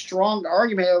very strong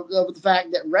argument of the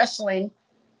fact that wrestling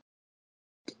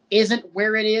isn't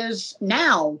where it is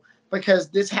now, because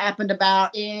this happened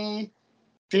about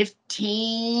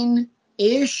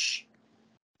 15-ish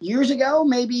years ago,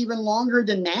 maybe even longer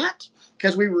than that,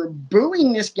 because we were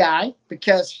booing this guy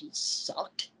because he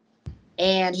sucked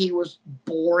and he was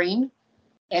boring,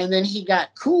 and then he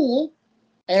got cool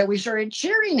and we started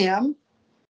cheering him,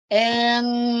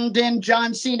 and then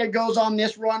John Cena goes on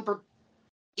this run for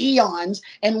eons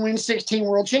and wins 16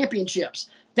 world championships.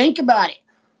 Think about it.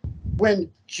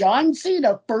 When John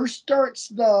Cena first starts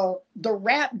the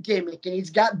rap gimmick and he's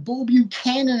got Bull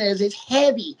Buchanan as his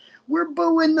heavy, we're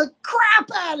booing the crap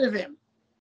out of him.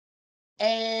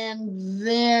 And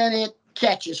then it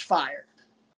catches fire.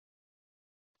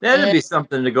 That'd be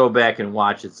something to go back and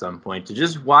watch at some point, to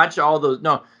just watch all those.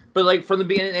 No, but like from the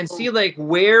beginning and see like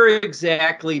where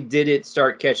exactly did it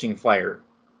start catching fire?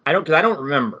 Because I don't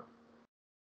remember.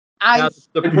 Now,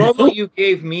 the promo you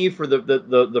gave me for the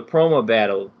promo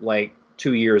battle like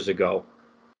 2 years ago,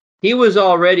 he was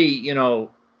already, you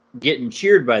know, getting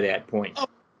cheered by that point. Oh,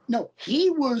 no, he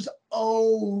was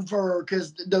over,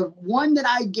 because the one that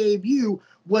I gave you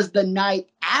was the night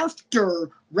after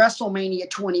WrestleMania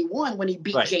 21 when he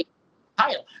beat Jay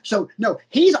title. So no,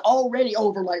 he's already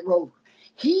over like Rover.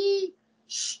 His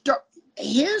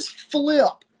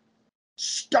flip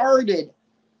started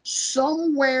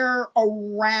somewhere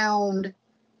around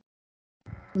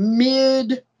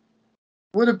would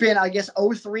have been, I guess,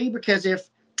 03, because if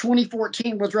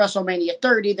 2014 was WrestleMania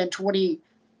 30, then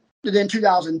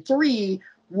 2003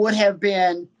 would have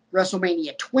been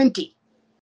WrestleMania 20.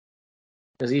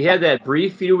 Because he had that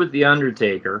brief feud with The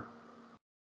Undertaker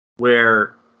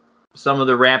where some of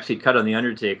the raps he cut on The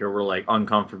Undertaker were like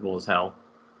uncomfortable as hell.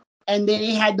 And then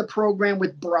he had the program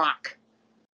with Brock.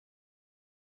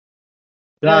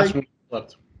 That's what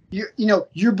left.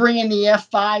 You're bringing the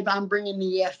F5, I'm bringing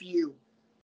the FU.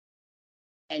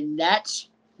 And that's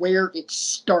where it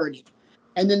started.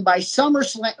 And then by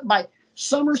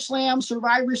SummerSlam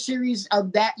Survivor Series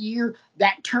of that year,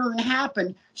 that turn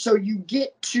happened. So you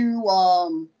get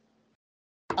to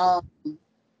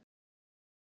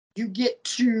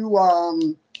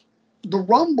the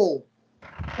Rumble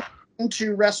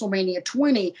into WrestleMania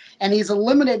 20, and he's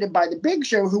eliminated by the Big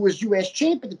Show, who was U.S.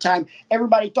 champ at the time.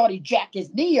 Everybody thought he jacked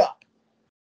his knee up.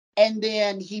 And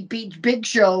then he beats Big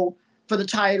Show for the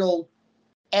title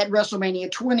at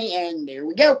WrestleMania 20, and there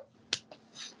we go.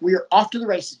 We're off to the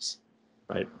races.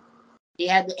 Right. He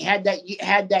had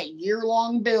that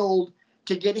year-long build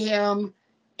to get him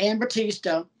and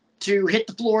Batista to hit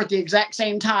the floor at the exact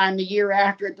same time the year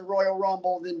after at the Royal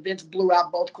Rumble. Then Vince blew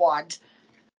out both quads.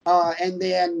 And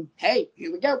then, hey,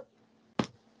 here we go.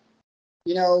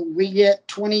 We get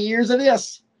 20 years of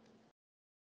this.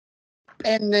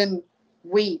 And then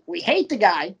we hate the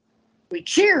guy. We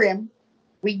cheer him.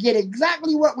 We get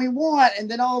exactly what we want.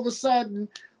 And then all of a sudden,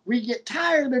 we get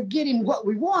tired of getting what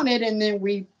we wanted. And then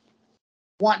we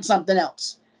want something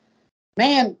else.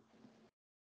 Man,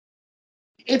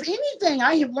 if anything,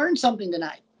 I have learned something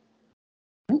tonight.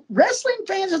 Wrestling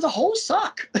fans as a whole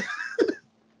suck.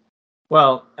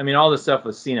 Well, I mean, all the stuff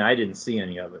with Cena, I didn't see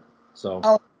any of it.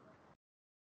 So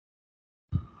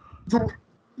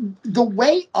the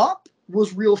way up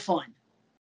was real fun.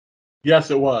 Yes,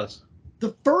 it was.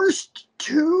 The first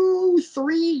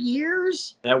 2-3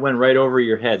 years. That went right over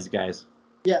your heads, guys.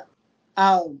 Yeah.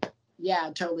 Oh, yeah,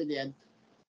 it totally did.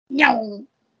 No.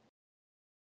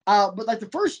 But like the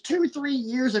first 2-3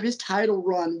 years of his title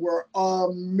run were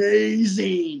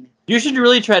amazing. You should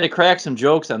really try to crack some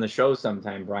jokes on the show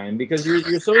sometime, Brian, because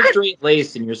you're so straight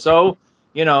laced and you're so,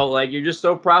 like you're just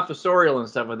so professorial and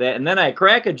stuff with that. And then I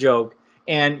crack a joke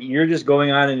and you're just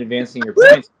going on and advancing your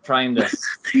points, trying to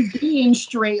being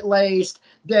straight laced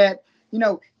that,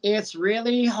 it's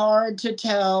really hard to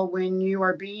tell when you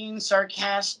are being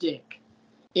sarcastic.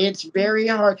 It's very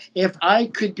hard. If I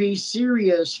could be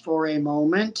serious for a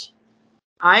moment.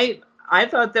 I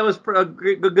thought that was a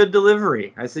good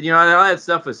delivery. I said, all that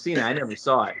stuff was seen. I never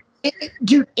saw it.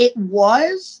 Dude, it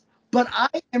was, but I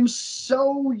am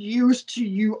so used to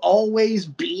you always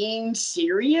being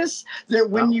serious that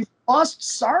when you lost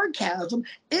sarcasm,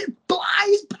 it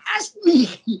flies past me.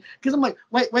 Because I'm like,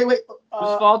 wait. Whose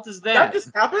fault is that? That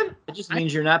just happened? It just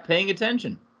means you're not paying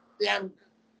attention. Yeah.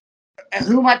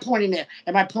 Who am I pointing at?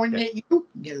 Am I pointing at you?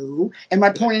 No. Am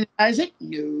I pointing at Isaac?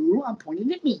 No, I'm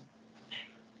pointing at me.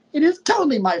 It is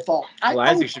totally my fault.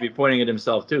 Isaac should be pointing at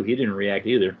himself too. He didn't react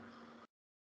either.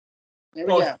 There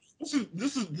we go. This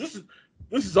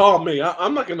is all me.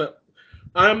 I'm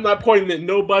not pointing at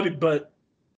nobody but.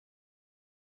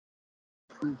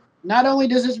 Not only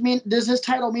does this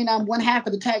title mean I'm one half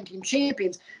of the tag team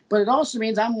champions, but it also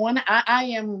means I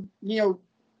am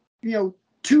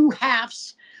two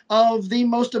halves of the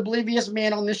most oblivious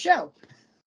man on the show.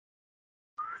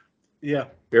 Yeah.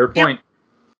 Fair point. Yep.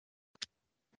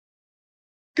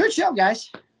 Good show,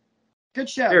 guys. Good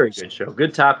show. Very good show.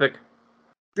 Good topic.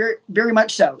 Very, very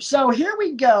much so. So here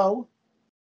we go.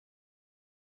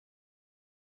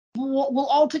 We'll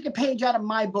all take a page out of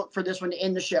my book for this one to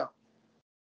end the show.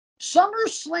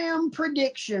 SummerSlam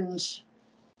predictions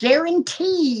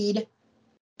guaranteed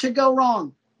to go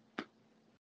wrong.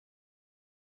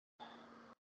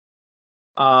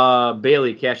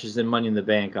 Bailey cashes in Money in the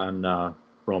Bank on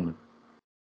Roman.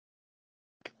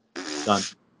 Done.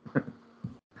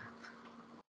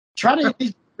 Try to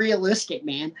be realistic,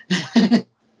 man.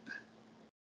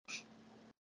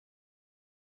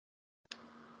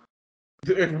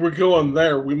 If we're going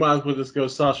there, we might as well just go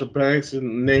Sasha Banks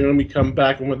and Naomi come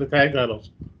back and win the tag titles.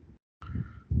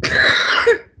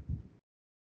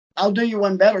 I'll do you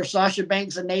one better. Sasha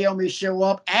Banks and Naomi show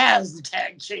up as the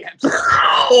tag champs.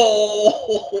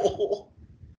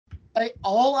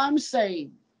 All I'm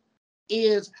saying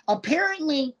is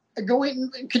apparently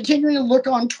continuing to look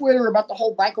on Twitter about the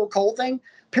whole Michael Cole thing.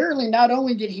 Apparently, not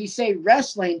only did he say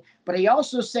wrestling, but he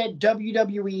also said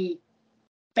WWE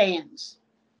fans,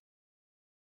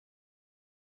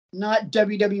 not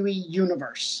WWE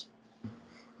Universe.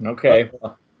 Okay.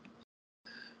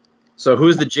 So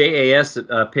who's the JAS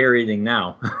parodying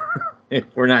now? If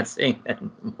we're not saying that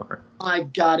anymore. My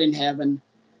God in heaven.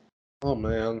 Oh,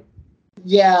 man.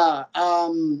 Yeah.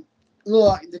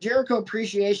 Look, the Jericho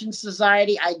Appreciation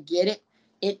Society, I get it.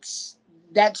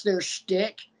 That's their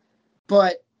shtick.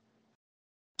 But,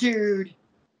 dude.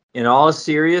 In all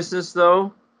seriousness,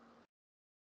 though,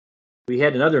 we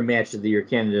had another match of the year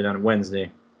candidate on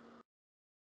Wednesday.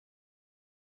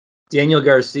 Daniel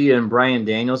Garcia and Bryan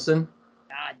Danielson.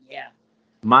 God, yeah.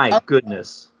 My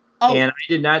goodness. And I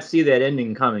did not see that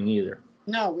ending coming either.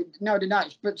 No, did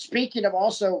not. But speaking of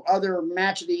also other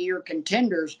match of the year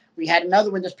contenders, we had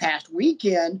another one this past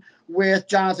weekend with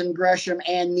Jonathan Gresham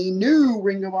and the new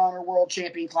Ring of Honor World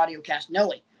Champion Claudio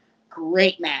Castagnoli.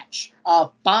 Great match.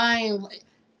 Fine.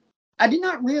 I did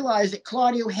not realize that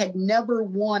Claudio had never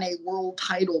won a world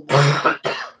title before.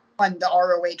 Won the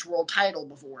ROH World title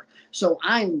before. So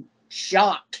I'm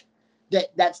shocked that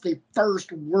that's the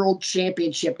first world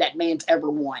championship that man's ever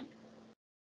won.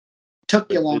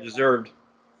 Took you long. Deserved.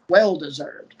 Well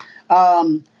deserved.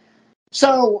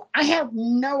 So I have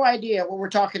no idea what we're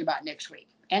talking about next week.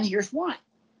 And here's why.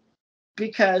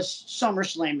 Because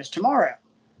SummerSlam is tomorrow.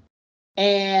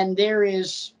 And there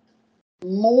is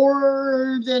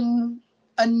more than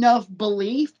enough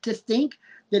belief to think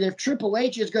that if Triple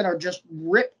H is going to just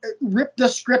rip the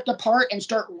script apart and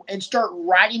start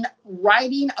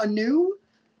writing anew,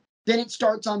 then it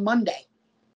starts on Monday.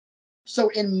 So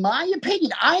in my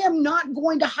opinion, I am not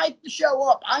going to hype the show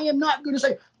up. I am not going to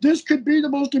say, this could be the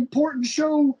most important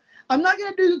show. I'm not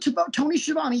going to do the Tony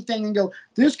Schiavone thing and go,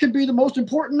 this could be the most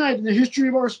important night in the history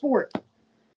of our sport.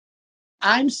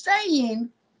 I'm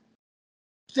saying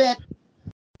that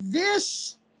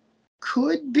this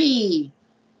could be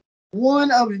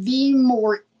one of the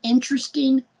more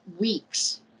interesting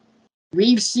weeks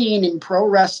we've seen in pro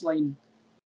wrestling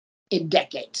in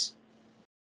decades.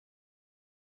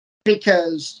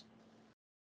 Because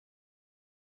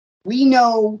we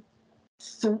know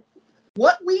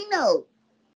what we know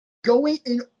going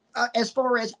in as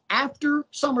far as after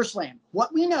SummerSlam,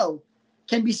 what we know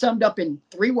can be summed up in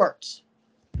 3 words.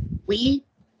 We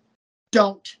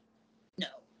don't know.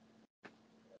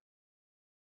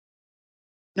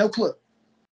 No clue.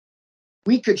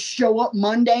 We could show up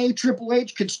Monday. Triple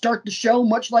H could start the show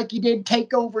much like he did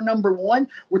Takeover #1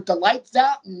 with the lights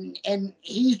out, and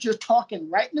he's just talking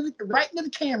right into the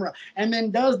camera, and then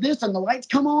does this, and the lights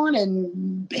come on,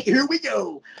 and here we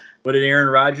go. What did Aaron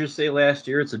Rodgers say last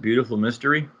year? It's a beautiful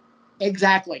mystery.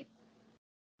 Exactly.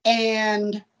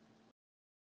 And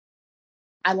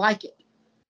I like it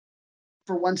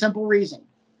for one simple reason.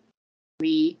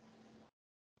 We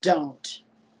don't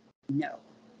know.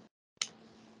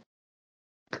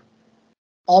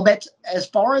 All bets, as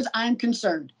far as I'm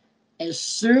concerned, as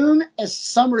soon as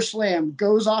SummerSlam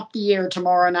goes off the air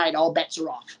tomorrow night, all bets are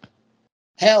off.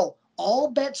 Hell, all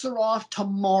bets are off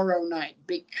tomorrow night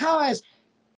because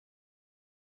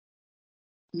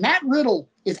Matt Riddle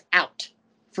is out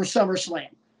for SummerSlam.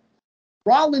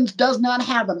 Rollins does not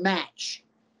have a match.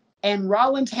 And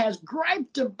Rollins has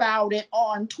griped about it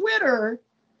on Twitter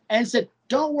and said,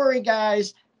 don't worry,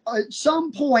 guys. At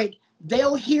some point,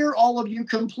 they'll hear all of you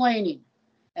complaining.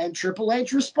 And Triple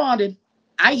H responded,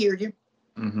 I hear you.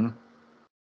 Mm-hmm.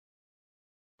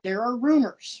 There are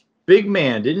rumors. Big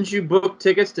man, didn't you book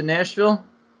tickets to Nashville?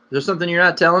 Is there something you're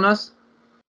not telling us?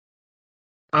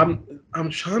 I'm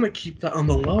trying to keep that on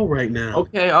the low right now.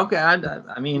 Okay.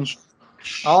 I mean,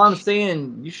 all I'm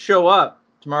saying, you show up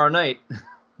tomorrow night,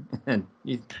 and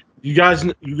you guys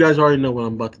already know what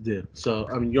I'm about to do. So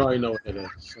I mean, you already know what it is.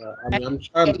 So, I mean, I'm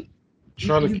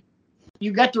trying to.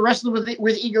 You got the Wrestling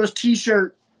with Egos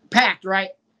T-shirt packed, right?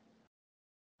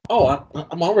 Oh,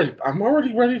 I'm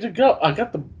already ready to go. I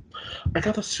got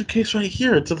the suitcase right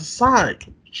here to the side.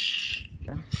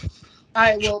 All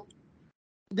right. Well,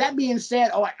 that being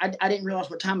said, I didn't realize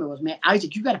what time it was, man.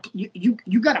 Isaac, you got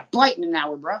a flight in an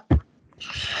hour, bro.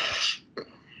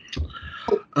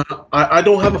 I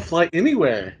don't have a flight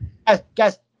anywhere.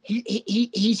 Guys,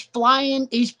 he's flying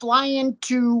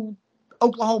to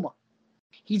Oklahoma.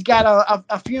 He's got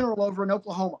a funeral over in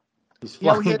Oklahoma. He's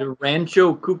flying to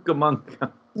Rancho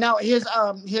Cucamonga. Now his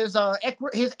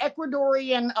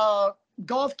Ecuadorian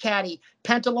golf caddy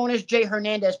Pantalones J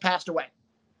Hernandez passed away.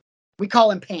 We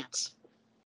call him Pants.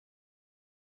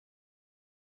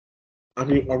 I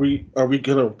mean, are we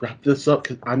gonna wrap this up?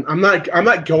 Cause I'm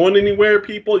not going anywhere,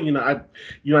 people. I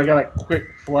got a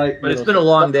quick flight. But it's been a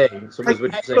long day. So what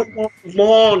you're saying.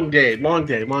 Long day.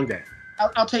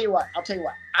 I'll tell you what.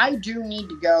 I do need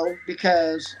to go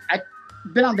because I've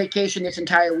been on vacation this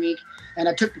entire week, and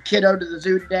I took the kiddo to the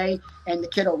zoo today, and the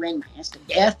kiddo ran my ass to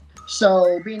death.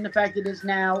 So, being the fact that it's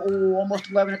now almost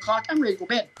 11 o'clock, I'm ready to go to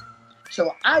bed.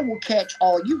 So, I will catch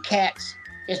all you cats,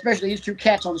 especially these two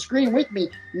cats on the screen with me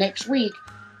next week.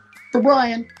 For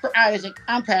Brian, for Isaac,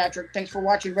 I'm Patrick. Thanks for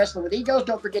watching Wrestling with Egos.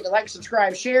 Don't forget to like,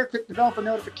 subscribe, share, click the bell for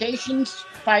notifications,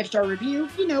 5-star review,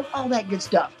 all that good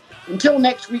stuff. Until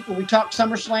next week when we talk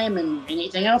SummerSlam and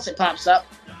anything else that pops up,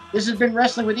 this has been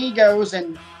Wrestling with Egos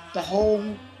and the whole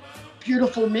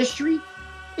beautiful mystery.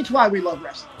 It's why we love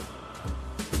wrestling.